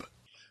hope?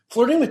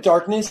 Flirting with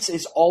Darkness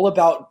is all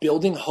about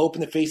building hope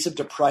in the face of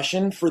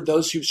depression for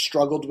those who've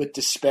struggled with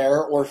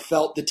despair or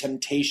felt the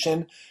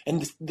temptation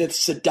and the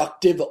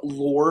seductive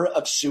lure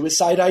of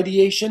suicide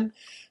ideation.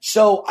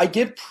 So I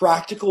give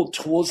practical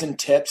tools and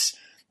tips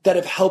that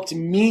have helped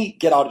me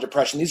get out of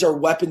depression. These are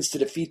weapons to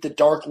defeat the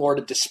dark lord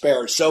of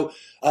despair. So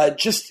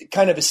just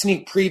kind of a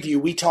sneak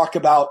preview, we talk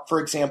about, for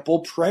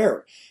example,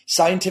 prayer.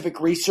 Scientific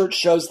research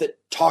shows that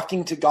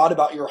talking to God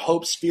about your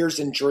hopes, fears,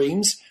 and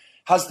dreams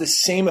has the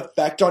same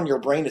effect on your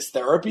brain as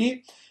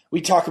therapy.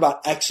 We talk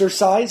about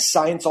exercise.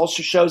 Science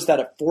also shows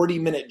that a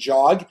 40-minute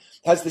jog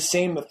has the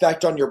same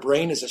effect on your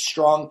brain as a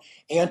strong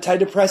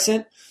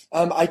antidepressant.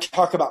 I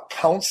talk about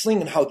counseling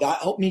and how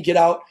that helped me get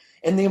out,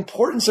 and the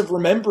importance of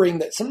remembering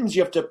that sometimes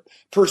you have to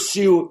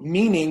pursue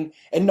meaning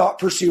and not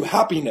pursue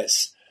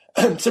happiness.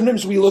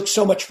 Sometimes we look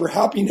so much for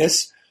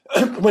happiness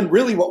when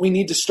really what we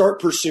need to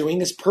start pursuing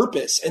is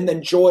purpose, and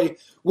then joy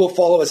will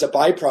follow as a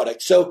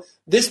byproduct. So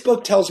this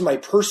book tells my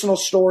personal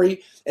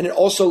story, and it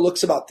also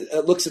looks at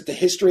the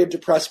history of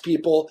depressed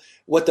people,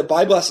 what the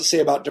Bible has to say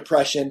about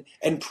depression,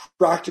 and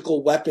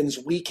practical weapons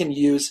we can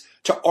use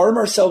to arm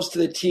ourselves to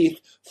the teeth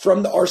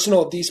from the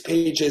arsenal of these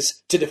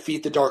pages to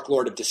defeat the dark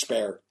lord of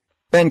despair.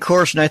 Ben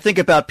Courson, I think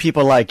about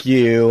people like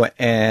you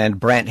and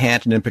Brant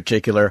Hanton in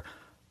particular,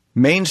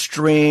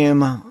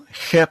 mainstream,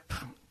 hip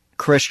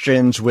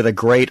Christians with a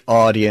great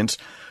audience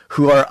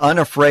who are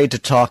unafraid to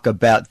talk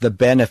about the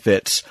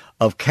benefits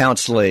of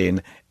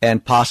counseling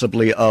and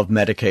possibly of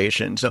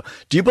medication. So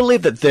do you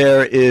believe that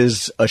there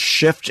is a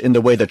shift in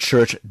the way the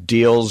church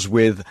deals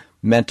with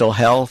mental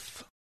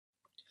health?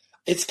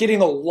 It's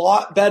getting a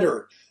lot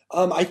better.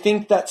 I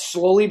think that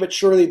slowly but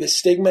surely the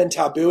stigma and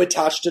taboo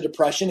attached to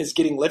depression is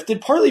getting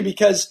lifted, partly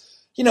because,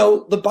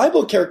 the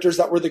Bible characters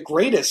that were the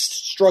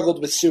greatest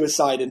struggled with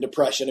suicide and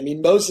depression. I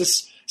mean,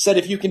 Moses said,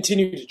 if you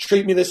continue to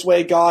treat me this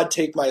way, God,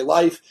 take my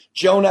life.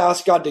 Jonah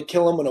asked God to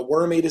kill him when a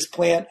worm ate his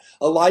plant.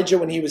 Elijah,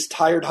 when he was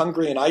tired,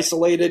 hungry, and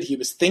isolated, he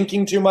was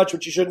thinking too much,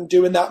 which you shouldn't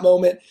do in that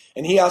moment,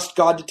 and he asked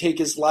God to take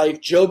his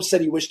life. Job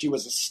said he wished he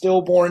was a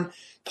stillborn.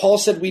 Paul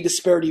said we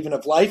despaired even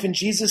of life. And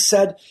Jesus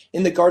said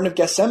in the Garden of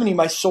Gethsemane,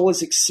 my soul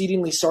is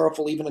exceedingly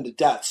sorrowful even unto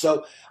death.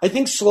 So I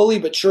think slowly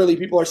but surely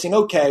people are saying,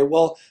 okay,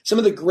 well, some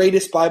of the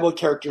greatest Bible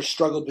characters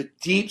struggled with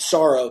deep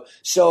sorrow.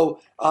 So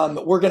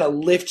we're going to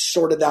lift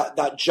sort of that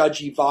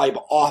judgy vibe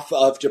off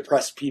of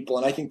depressed people.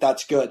 And I think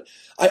that's good.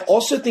 I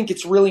also think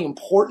it's really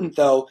important,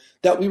 though,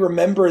 that we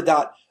remember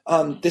that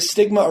the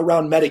stigma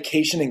around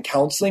medication and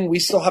counseling, we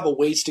still have a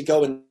ways to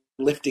go in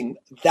lifting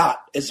that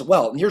as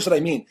well. And here's what I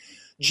mean.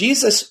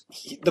 Jesus,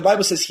 the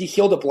Bible says he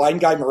healed a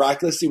blind guy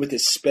miraculously with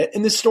his spit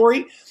in this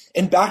story.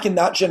 And back in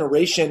that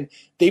generation,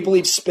 they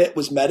believed spit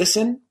was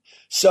medicine.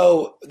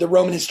 So the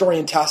Roman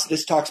historian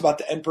Tacitus talks about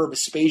the Emperor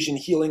Vespasian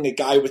healing a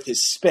guy with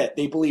his spit.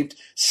 They believed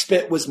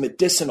spit was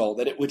medicinal,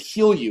 that it would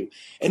heal you.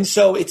 And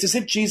so it's as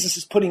if Jesus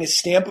is putting a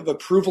stamp of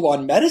approval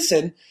on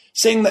medicine,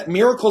 saying that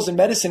miracles and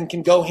medicine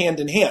can go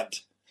hand in hand.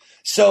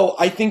 So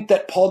I think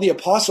that Paul the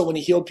Apostle, when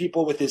he healed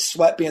people with his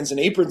sweatbands and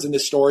aprons in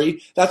this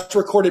story, that's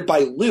recorded by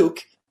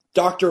Luke,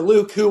 Dr.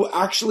 Luke, who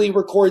actually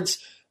records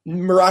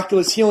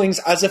miraculous healings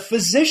as a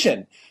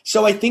physician.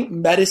 So I think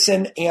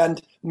medicine and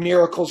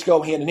miracles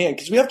go hand in hand,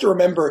 because we have to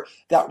remember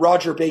that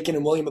Roger Bacon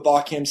and William of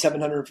Ockham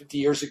 750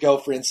 years ago,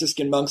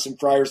 Franciscan monks and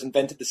friars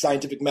invented the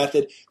scientific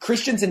method.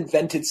 Christians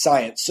invented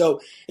science. So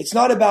it's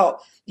not about,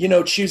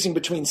 choosing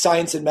between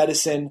science and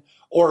medicine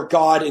or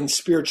God and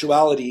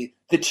spirituality.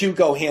 The two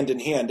go hand in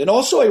hand. And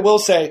also I will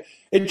say,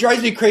 it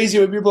drives me crazy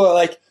when people are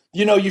like,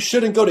 you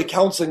shouldn't go to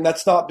counseling.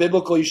 That's not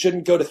biblical. You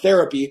shouldn't go to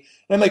therapy.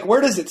 And I'm like, where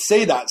does it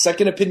say that? 2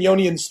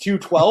 Opinionians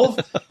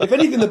 2:12? If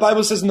anything, the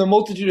Bible says in the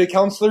multitude of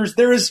counselors,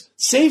 there is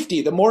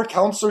safety. The more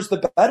counselors,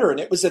 the better. And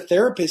it was a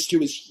therapist who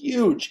was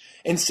huge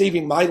in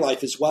saving my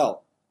life as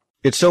well.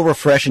 It's so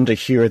refreshing to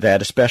hear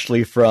that,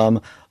 especially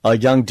from a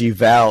young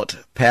devout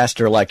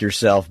pastor like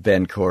yourself,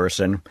 Ben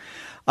Corson.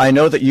 I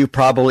know that you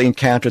probably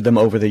encountered them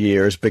over the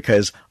years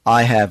because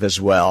I have as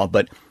well,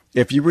 but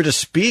if you were to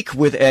speak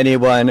with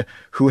anyone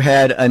who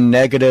had a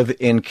negative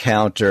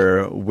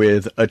encounter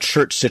with a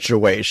church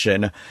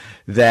situation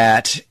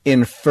that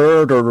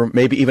inferred or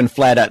maybe even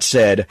flat out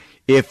said,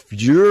 if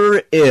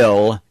you're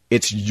ill,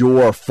 it's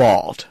your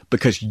fault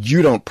because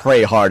you don't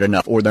pray hard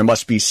enough or there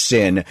must be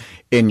sin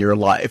in your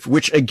life,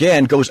 which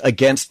again goes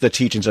against the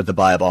teachings of the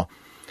Bible.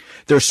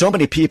 There's so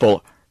many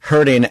people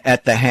hurting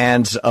at the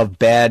hands of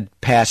bad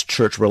past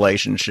church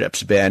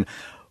relationships, Ben.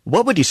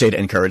 What would you say to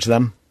encourage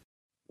them?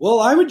 Well,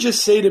 I would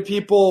just say to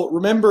people,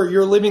 remember,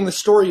 you're living the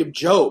story of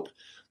Job.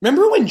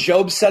 Remember when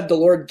Job said, the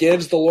Lord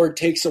gives, the Lord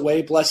takes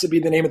away, blessed be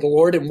the name of the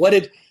Lord? And what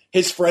did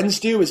his friends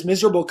do? His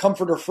miserable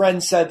comforter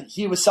friend said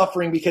he was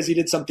suffering because he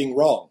did something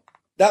wrong.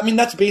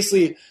 That's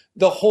basically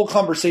the whole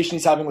conversation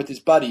he's having with his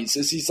buddies.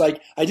 Is he's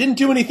like, I didn't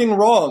do anything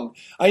wrong.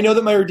 I know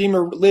that my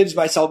Redeemer lives,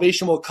 my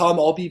salvation will come,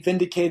 I'll be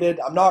vindicated,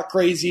 I'm not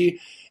crazy.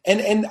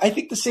 And I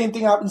think the same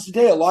thing happens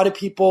today. A lot of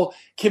people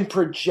can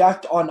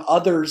project on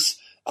others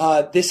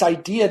this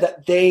idea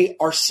that they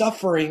are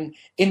suffering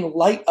in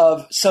light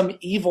of some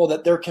evil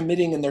that they're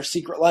committing in their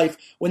secret life,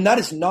 when that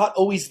is not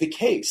always the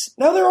case.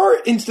 Now, there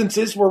are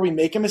instances where we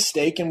make a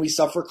mistake and we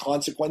suffer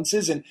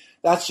consequences, and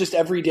that's just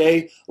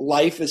everyday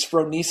life, as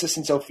Phronesis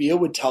and Sophia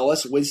would tell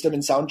us, wisdom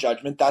and sound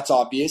judgment, that's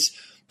obvious.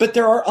 But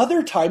there are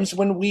other times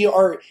when we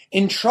are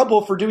in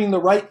trouble for doing the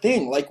right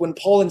thing, like when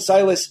Paul and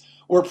Silas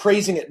were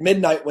praising at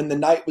midnight when the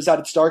night was at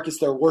its darkest,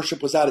 their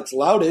worship was at its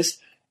loudest.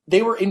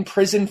 They were in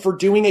prison for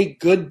doing a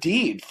good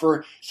deed,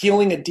 for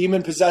healing a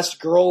demon-possessed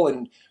girl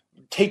and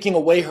taking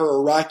away her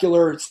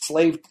oracular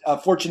slave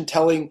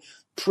fortune-telling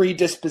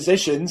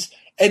predispositions.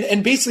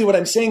 And basically what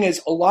I'm saying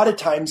is a lot of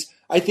times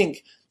I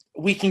think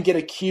we can get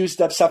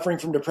accused of suffering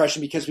from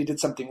depression because we did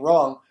something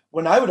wrong,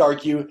 when I would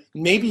argue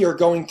maybe you're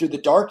going through the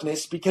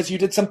darkness because you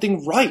did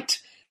something right.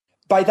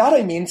 By that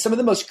I mean some of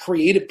the most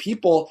creative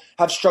people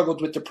have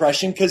struggled with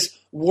depression because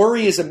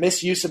worry is a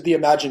misuse of the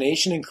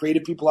imagination, and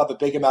creative people have a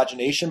big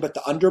imagination, but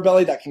the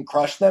underbelly that can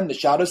crush them, the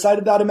shadow side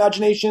of that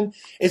imagination,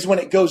 is when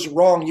it goes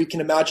wrong, you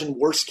can imagine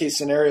worst case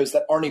scenarios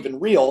that aren't even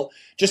real.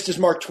 Just as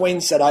Mark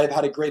Twain said, I have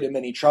had a great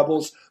many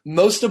troubles,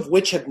 most of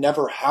which have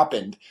never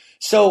happened.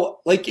 So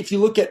like if you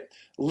look at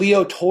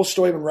Leo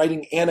Tolstoy when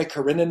writing Anna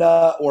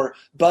Karenina, or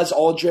Buzz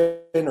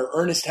Aldrin or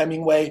Ernest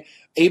Hemingway,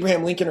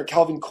 Abraham Lincoln or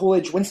Calvin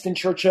Coolidge, Winston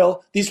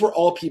Churchill, these were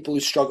all people who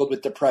struggled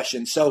with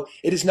depression. So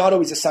it is not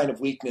always a sign of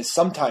weakness.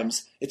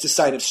 Sometimes it's a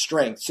sign of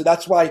strength. So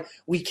that's why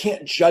we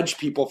can't judge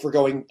people for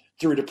going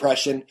through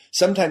depression.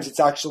 Sometimes it's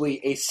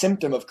actually a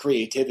symptom of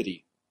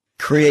creativity.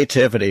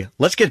 Creativity.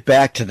 Let's get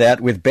back to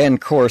that with Ben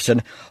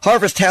Corson.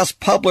 Harvest House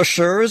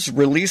Publishers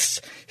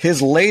released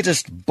his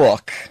latest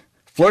book,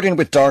 Flirting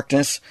with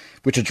Darkness,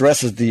 which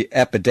addresses the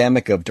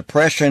epidemic of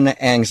depression,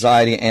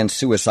 anxiety, and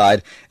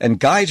suicide, and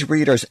guides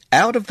readers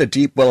out of the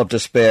deep well of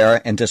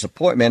despair and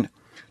disappointment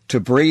to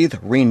breathe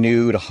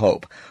renewed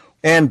hope.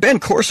 And Ben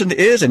Corson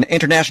is an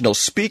international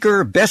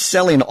speaker,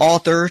 best-selling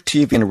author,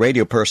 TV and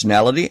radio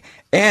personality,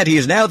 and he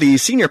is now the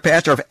senior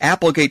pastor of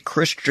Applegate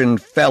Christian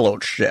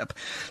Fellowship.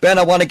 Ben,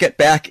 I want to get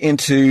back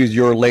into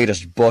your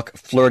latest book,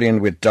 Flirting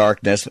with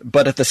Darkness,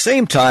 but at the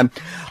same time,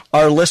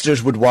 our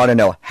listeners would want to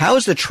know,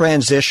 how's the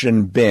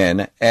transition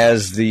been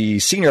as the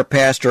senior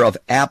pastor of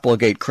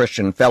Applegate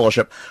Christian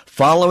Fellowship,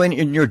 following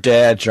in your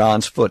dad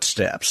John's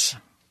footsteps?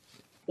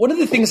 One of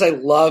the things I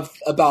love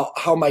about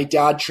how my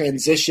dad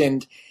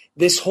transitioned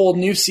this whole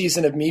new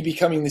season of me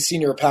becoming the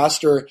senior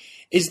pastor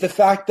is the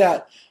fact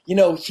that,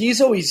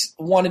 he's always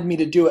wanted me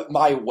to do it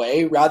my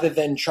way rather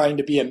than trying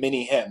to be a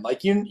mini him.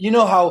 Like, you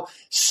know how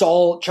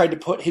Saul tried to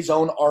put his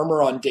own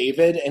armor on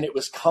David and it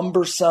was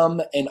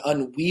cumbersome and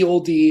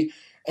unwieldy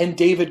and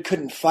David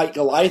couldn't fight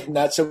Goliath in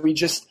that. So he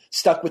just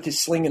stuck with his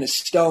sling and his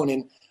stone.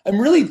 And I'm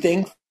really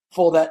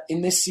thankful that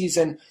in this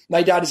season,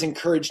 my dad has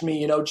encouraged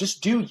me,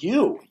 just do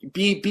you,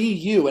 be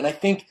you. And I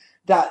think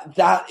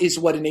that is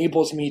what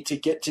enables me to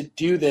get to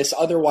do this.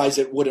 Otherwise,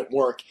 it wouldn't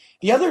work.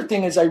 The other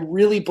thing is I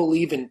really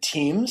believe in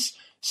teams.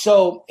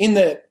 So in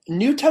the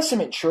New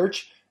Testament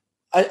church,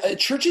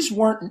 churches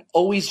weren't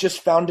always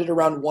just founded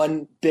around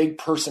one big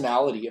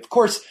personality. Of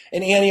course,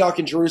 in Antioch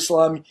and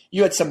Jerusalem,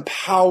 you had some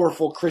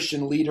powerful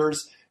Christian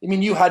leaders. I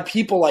mean, you had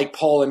people like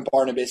Paul and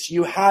Barnabas.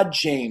 You had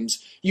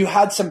James. You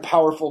had some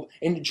powerful,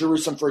 in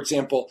Jerusalem, for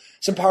example,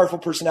 some powerful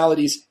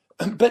personalities.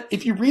 But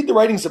if you read the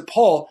writings of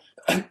Paul,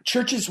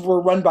 churches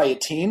were run by a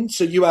team.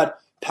 So you had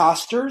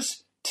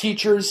pastors,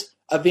 teachers,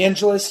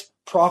 evangelists,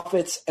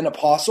 prophets, and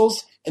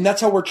apostles. And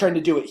that's how we're trying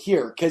to do it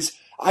here, because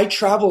I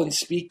travel and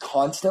speak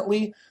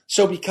constantly.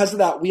 So because of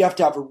that, we have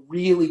to have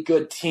really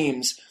good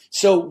teams.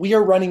 So we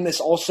are running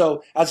this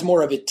also as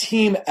more of a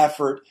team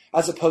effort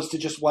as opposed to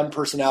just one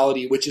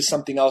personality, which is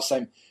something else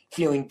I'm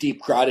feeling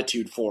deep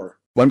gratitude for.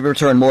 When we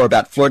return, more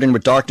about flirting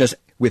with darkness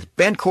with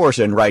Ben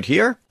Corson right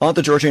here on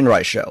The Georgene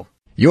Rice Show.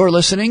 You're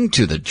listening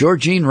to The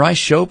Georgene Rice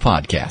Show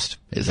podcast.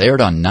 It's aired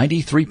on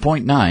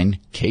 93.9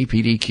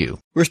 KPDQ.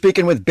 We're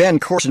speaking with Ben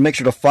Corson. Make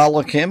sure to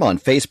follow him on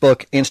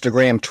Facebook,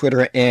 Instagram,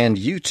 Twitter, and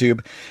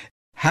YouTube.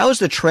 How's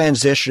the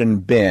transition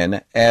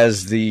been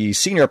as the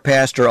senior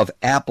pastor of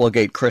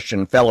Applegate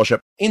Christian Fellowship?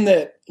 In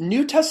the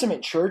New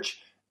Testament church,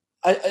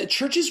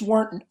 churches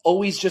weren't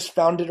always just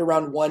founded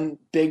around one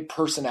big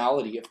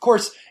personality. Of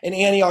course, in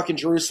Antioch and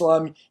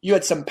Jerusalem, you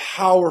had some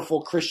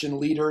powerful Christian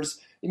leaders.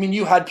 I mean,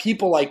 you had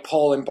people like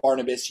Paul and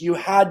Barnabas. You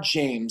had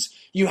James.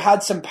 You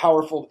had some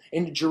powerful,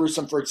 in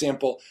Jerusalem, for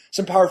example,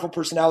 some powerful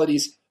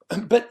personalities.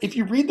 But if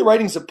you read the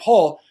writings of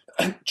Paul,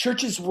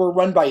 churches were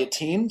run by a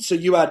team. So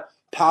you had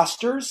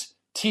pastors,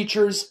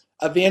 teachers,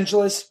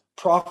 evangelists,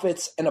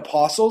 prophets, and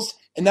apostles.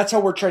 And that's how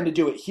we're trying to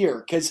do it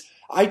here, because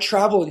I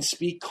travel and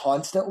speak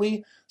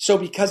constantly. So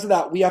because of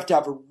that, we have to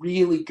have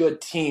really good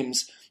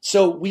teams.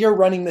 So we are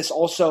running this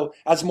also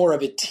as more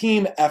of a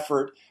team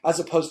effort as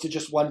opposed to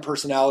just one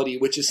personality,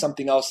 which is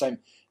something else I'm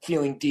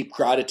feeling deep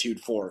gratitude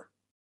for.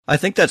 I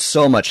think that's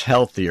so much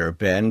healthier,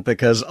 Ben,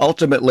 because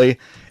ultimately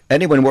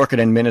anyone working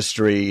in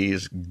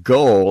ministry's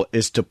goal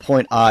is to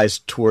point eyes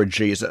toward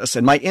Jesus.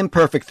 And my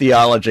imperfect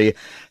theology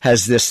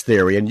has this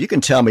theory, and you can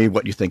tell me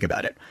what you think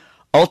about it.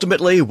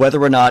 Ultimately,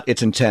 whether or not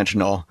it's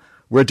intentional,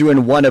 we're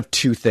doing one of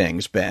two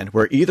things, Ben.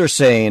 We're either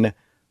saying,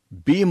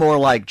 be more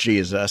like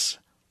Jesus,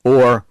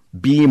 or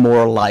be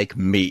more like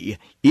me,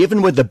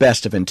 even with the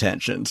best of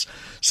intentions.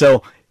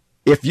 So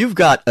if you've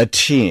got a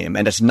team,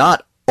 and it's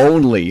not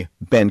only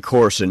Ben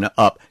Corson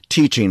up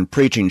teaching,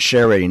 preaching,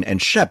 sharing,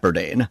 and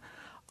shepherding,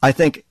 I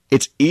think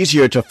it's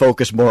easier to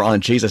focus more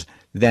on Jesus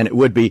than it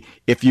would be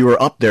if you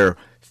were up there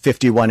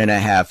 51 and a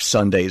half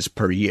Sundays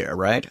per year,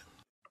 right?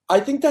 I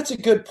think that's a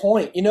good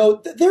point.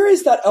 There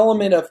is that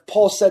element of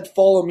Paul said,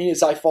 follow me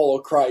as I follow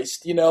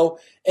Christ,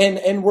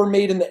 and we're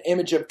made in the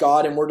image of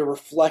God, and we're to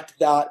reflect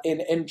that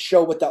and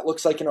show what that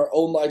looks like in our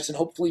own lives. And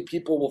hopefully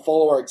people will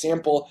follow our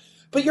example.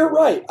 But you're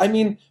right. I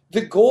mean,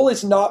 the goal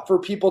is not for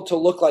people to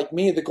look like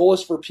me. The goal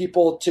is for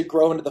people to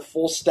grow into the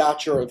full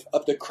stature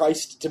of the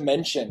Christ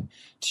dimension,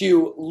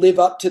 to live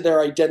up to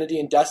their identity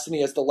and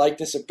destiny as the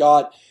likeness of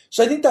God.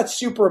 So I think that's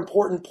super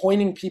important,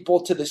 pointing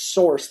people to the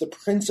source, the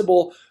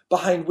principle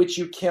behind which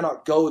you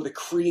cannot go, the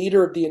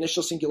creator of the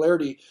initial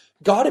singularity,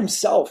 God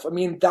himself. I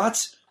mean,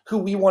 that's who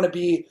we want to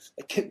be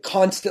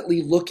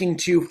constantly looking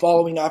to,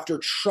 following after,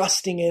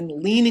 trusting in,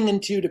 leaning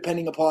into,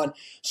 depending upon.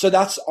 So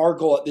that's our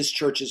goal at this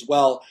church as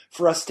well,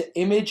 for us to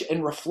image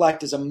and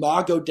reflect as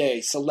Imago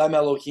Dei, Salem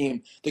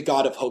Elohim, the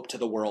God of hope to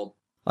the world.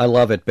 I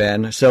love it,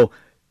 Ben. So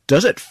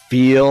does it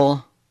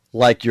feel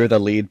like you're the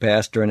lead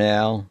pastor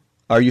now?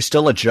 Are you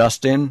still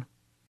adjusting?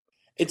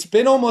 It's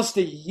been almost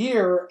a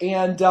year,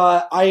 and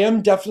I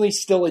am definitely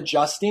still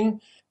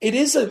adjusting. It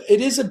is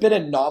a bit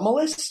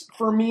anomalous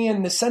for me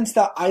in the sense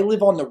that I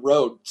live on the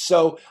road.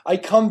 So I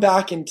come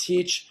back and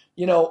teach,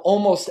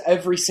 almost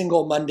every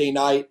single Monday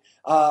night.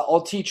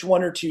 I'll teach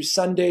 1 or 2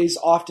 Sundays,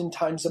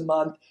 oftentimes a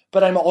month,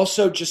 but I'm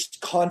also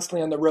just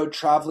constantly on the road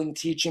traveling,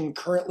 teaching,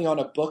 currently on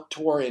a book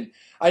tour. And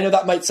I know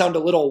that might sound a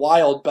little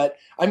wild, but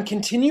I'm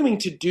continuing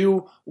to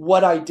do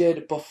what I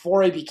did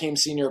before I became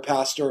senior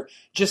pastor.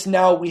 Just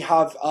now we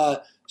have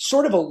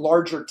sort of a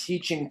larger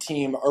teaching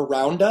team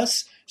around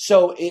us.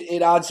 So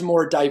it adds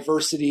more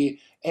diversity.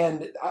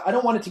 And I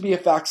don't want it to be a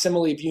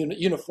facsimile of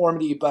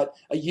uniformity, but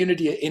a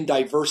unity in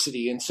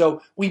diversity. And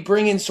so we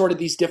bring in sort of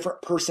these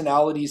different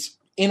personalities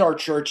in our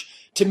church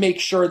to make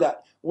sure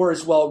that we're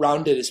as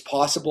well-rounded as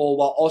possible,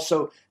 while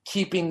also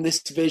keeping this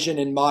vision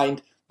in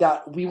mind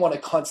that we want to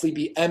constantly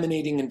be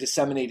emanating and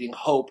disseminating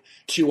hope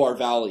to our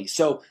valley.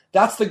 So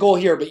that's the goal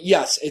here. But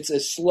yes, it's a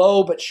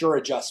slow but sure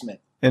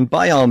adjustment. And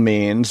by all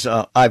means,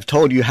 I've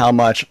told you how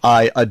much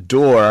I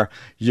adore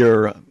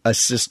your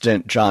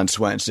assistant, John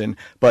Swenson,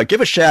 but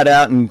give a shout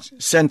out and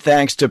send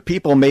thanks to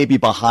people maybe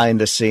behind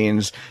the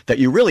scenes that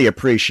you really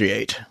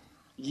appreciate.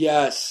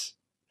 Yes.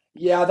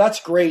 Yeah, that's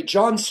great.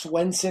 John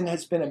Swenson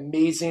has been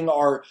amazing.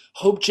 Our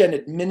HopeGen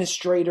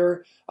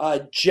administrator,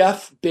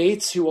 Jeff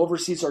Bates, who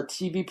oversees our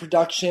TV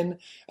production,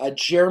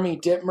 Jeremy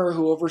Dittmer,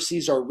 who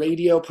oversees our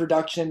radio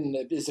production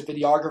and is a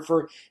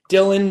videographer,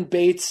 Dylan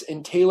Bates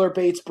and Taylor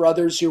Bates,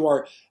 brothers, who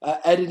are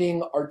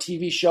editing our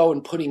TV show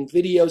and putting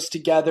videos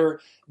together,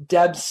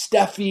 Deb,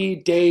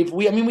 Steffi, Dave.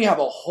 We have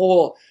a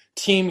whole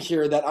team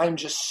here that I'm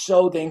just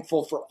so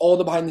thankful for all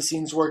the behind the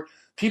scenes work.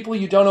 People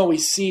you don't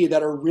always see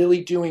that are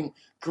really doing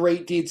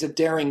great deeds of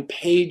daring.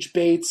 Paige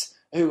Bates,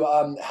 who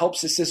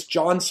helps assist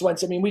John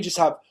Swenson. We just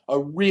have a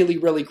really,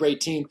 really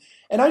great team.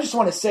 And I just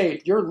want to say,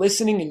 if you're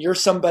listening and you're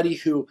somebody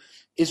who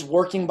is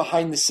working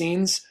behind the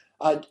scenes,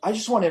 I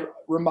just want to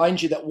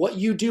remind you that what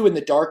you do in the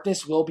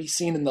darkness will be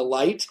seen in the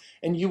light,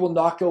 and you will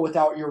not go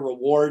without your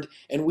reward.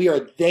 And we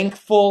are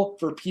thankful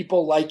for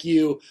people like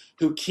you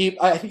who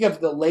I think of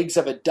the legs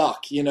of a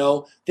duck,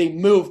 they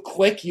move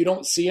quick. You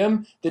don't see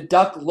them. The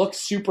duck looks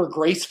super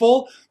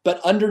graceful, but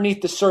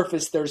underneath the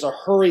surface, there's a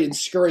hurry and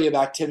scurry of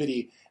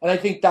activity. And I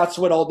think that's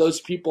what all those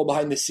people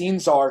behind the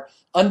scenes are.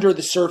 Under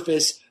the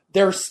surface,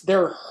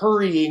 they're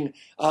hurrying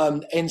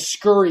and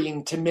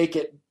scurrying to make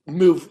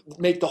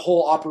the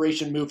whole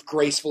operation move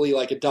gracefully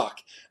like a duck,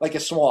 like a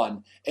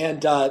swan.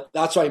 And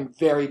that's why I'm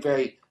very,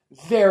 very,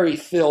 very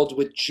filled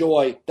with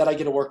joy that I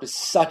get to work with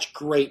such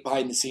great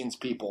behind the scenes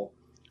people.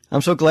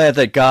 I'm so glad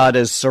that God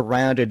has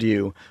surrounded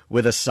you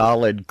with a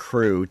solid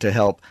crew to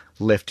help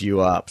lift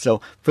you up.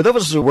 So for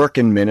those who work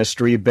in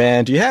ministry,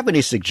 Ben, do you have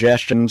any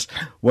suggestions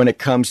when it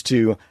comes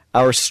to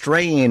our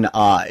straying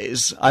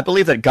eyes? I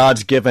believe that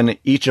God's given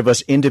each of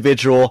us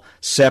individual,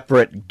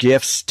 separate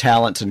gifts,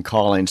 talents, and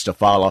callings to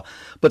follow.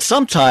 But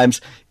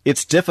sometimes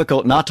it's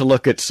difficult not to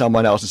look at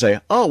someone else and say,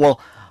 oh, well,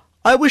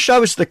 I wish I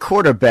was the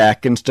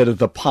quarterback instead of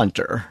the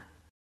punter.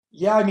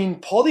 Yeah,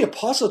 Paul the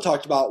Apostle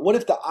talked about, what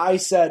if the eye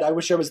said, I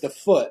wish I was the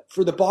foot?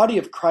 For the body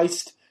of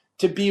Christ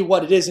to be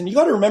what it is. And you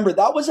got to remember,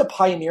 that was a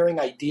pioneering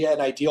idea and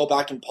ideal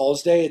back in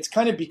Paul's day. It's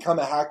kind of become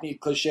a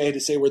hackneyed cliche to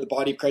say we're the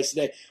body of Christ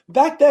today.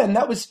 Back then,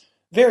 that was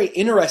very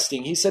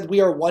interesting. He said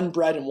we are one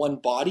bread and one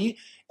body.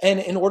 And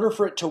in order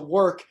for it to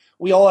work,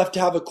 we all have to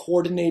have a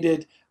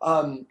coordinated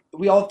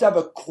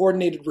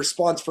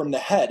response from the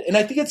head. And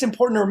I think it's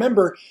important to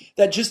remember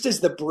that just as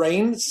the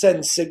brain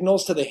sends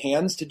signals to the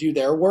hands to do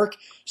their work,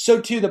 so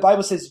too the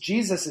Bible says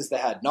Jesus is the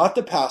head, not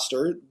the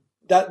pastor,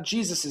 that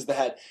Jesus is the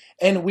head.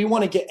 And we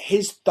want to get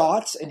his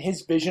thoughts and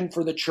his vision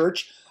for the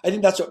church. I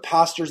think that's what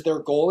pastors, their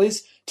goal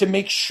is, to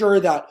make sure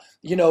that,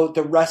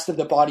 the rest of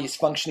the body is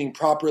functioning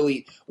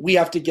properly. We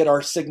have to get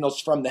our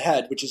signals from the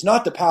head, which is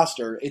not the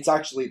pastor, it's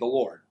actually the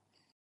Lord.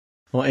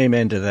 Well,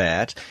 amen to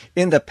that.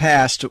 In the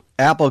past,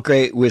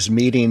 Applegate was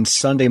meeting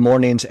Sunday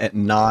mornings at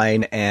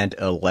 9 and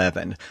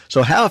 11.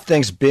 So how have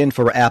things been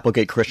for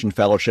Applegate Christian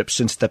Fellowship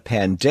since the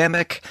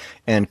pandemic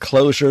and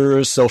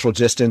closures, social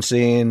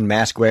distancing,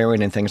 mask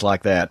wearing, and things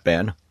like that,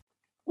 Ben?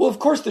 Well, of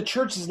course, the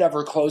church is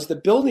never closed. The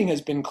building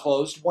has been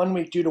closed 1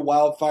 week due to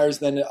wildfires,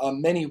 then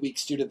many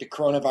weeks due to the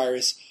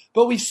coronavirus.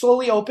 But we've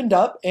slowly opened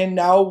up, and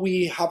now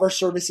we have our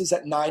services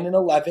at 9 and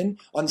 11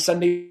 on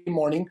Sunday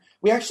morning.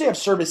 We actually have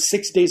service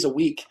 6 days a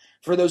week.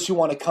 For those who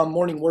want to come,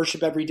 morning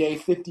worship every day,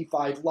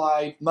 55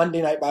 Live,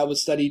 Monday night Bible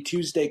study,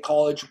 Tuesday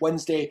college,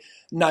 Tuesday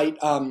night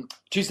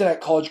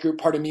college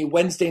group,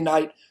 Wednesday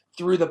night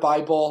through the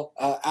Bible.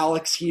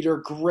 Alex Heater,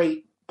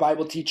 great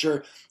Bible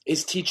teacher,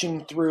 is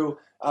teaching through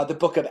the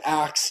book of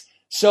Acts.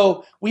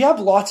 So we have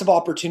lots of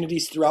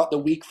opportunities throughout the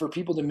week for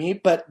people to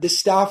meet, but the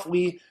staff,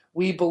 we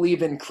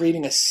believe in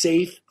creating a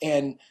safe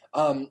and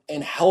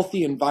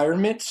healthy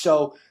environment.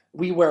 So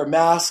we wear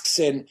masks,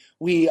 and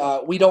we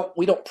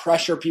don't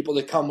pressure people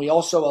to come. We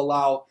also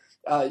allow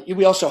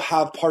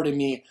have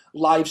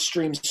live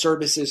stream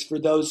services for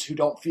those who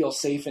don't feel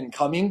safe in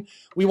coming.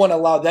 We want to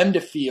allow them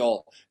to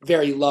feel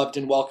very loved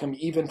and welcome,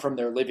 even from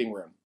their living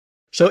room.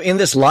 So in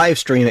this live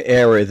stream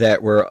era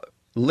that we're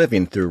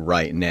living through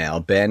right now,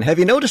 Ben, have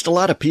you noticed a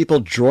lot of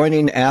people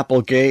joining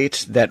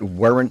Applegate that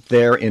weren't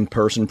there in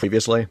person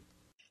previously?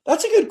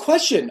 That's a good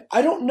question.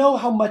 I don't know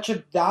how much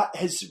of that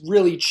has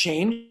really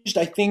changed.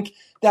 I think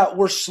that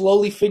we're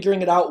slowly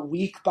figuring it out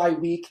week by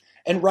week.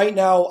 And right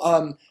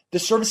now, the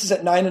services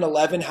at 9 and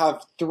 11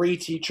 have 3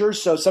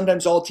 teachers. So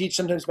sometimes I'll teach,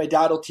 sometimes my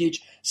dad will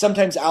teach,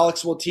 sometimes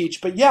Alex will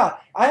teach. But yeah,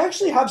 I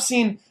actually have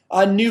seen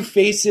new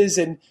faces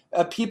and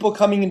people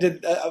coming into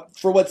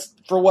for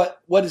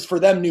what is for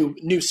them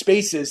new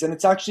spaces, and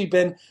it's actually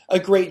been a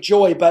great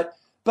joy. But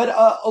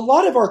a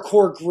lot of our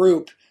core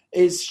group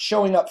is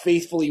showing up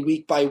faithfully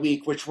week by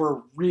week, which we're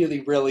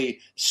really, really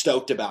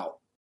stoked about.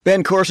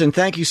 Ben Courson,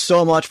 thank you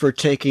so much for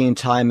taking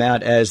time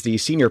out as the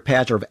senior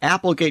pastor of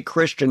Applegate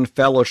Christian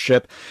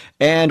Fellowship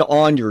and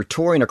on your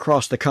touring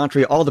across the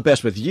country. All the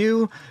best with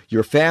you,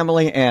 your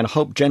family, and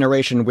Hope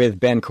Generation with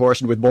Ben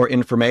Courson. With more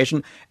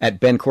information at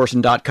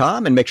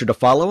bencourson.com, and make sure to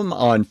follow him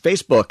on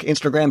Facebook,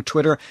 Instagram,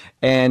 Twitter,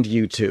 and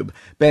YouTube.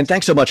 Ben,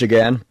 thanks so much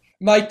again.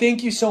 Mike,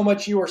 thank you so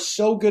much. You are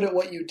so good at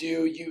what you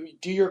do. You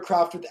do your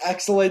craft with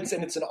excellence,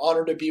 and it's an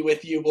honor to be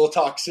with you. We'll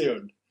talk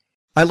soon.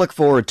 I look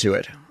forward to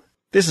it.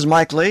 This is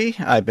Mike Lee.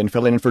 I've been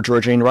filling in for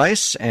Georgene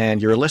Rice,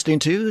 and you're listening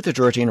to The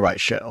Georgene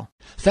Rice Show.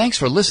 Thanks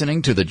for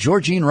listening to The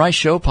Georgene Rice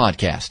Show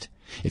podcast.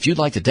 If you'd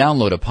like to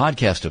download a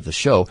podcast of the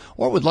show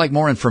or would like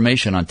more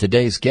information on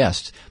today's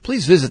guests,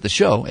 please visit the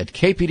show at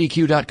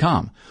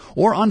kpdq.com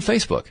or on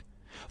Facebook.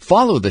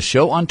 Follow the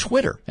show on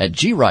Twitter at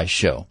GRice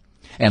Show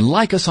and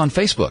like us on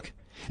Facebook.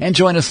 And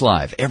join us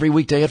live every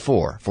weekday at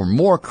 4 for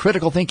more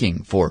critical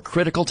thinking for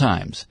critical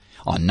times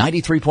on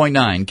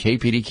 93.9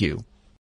 KPDQ.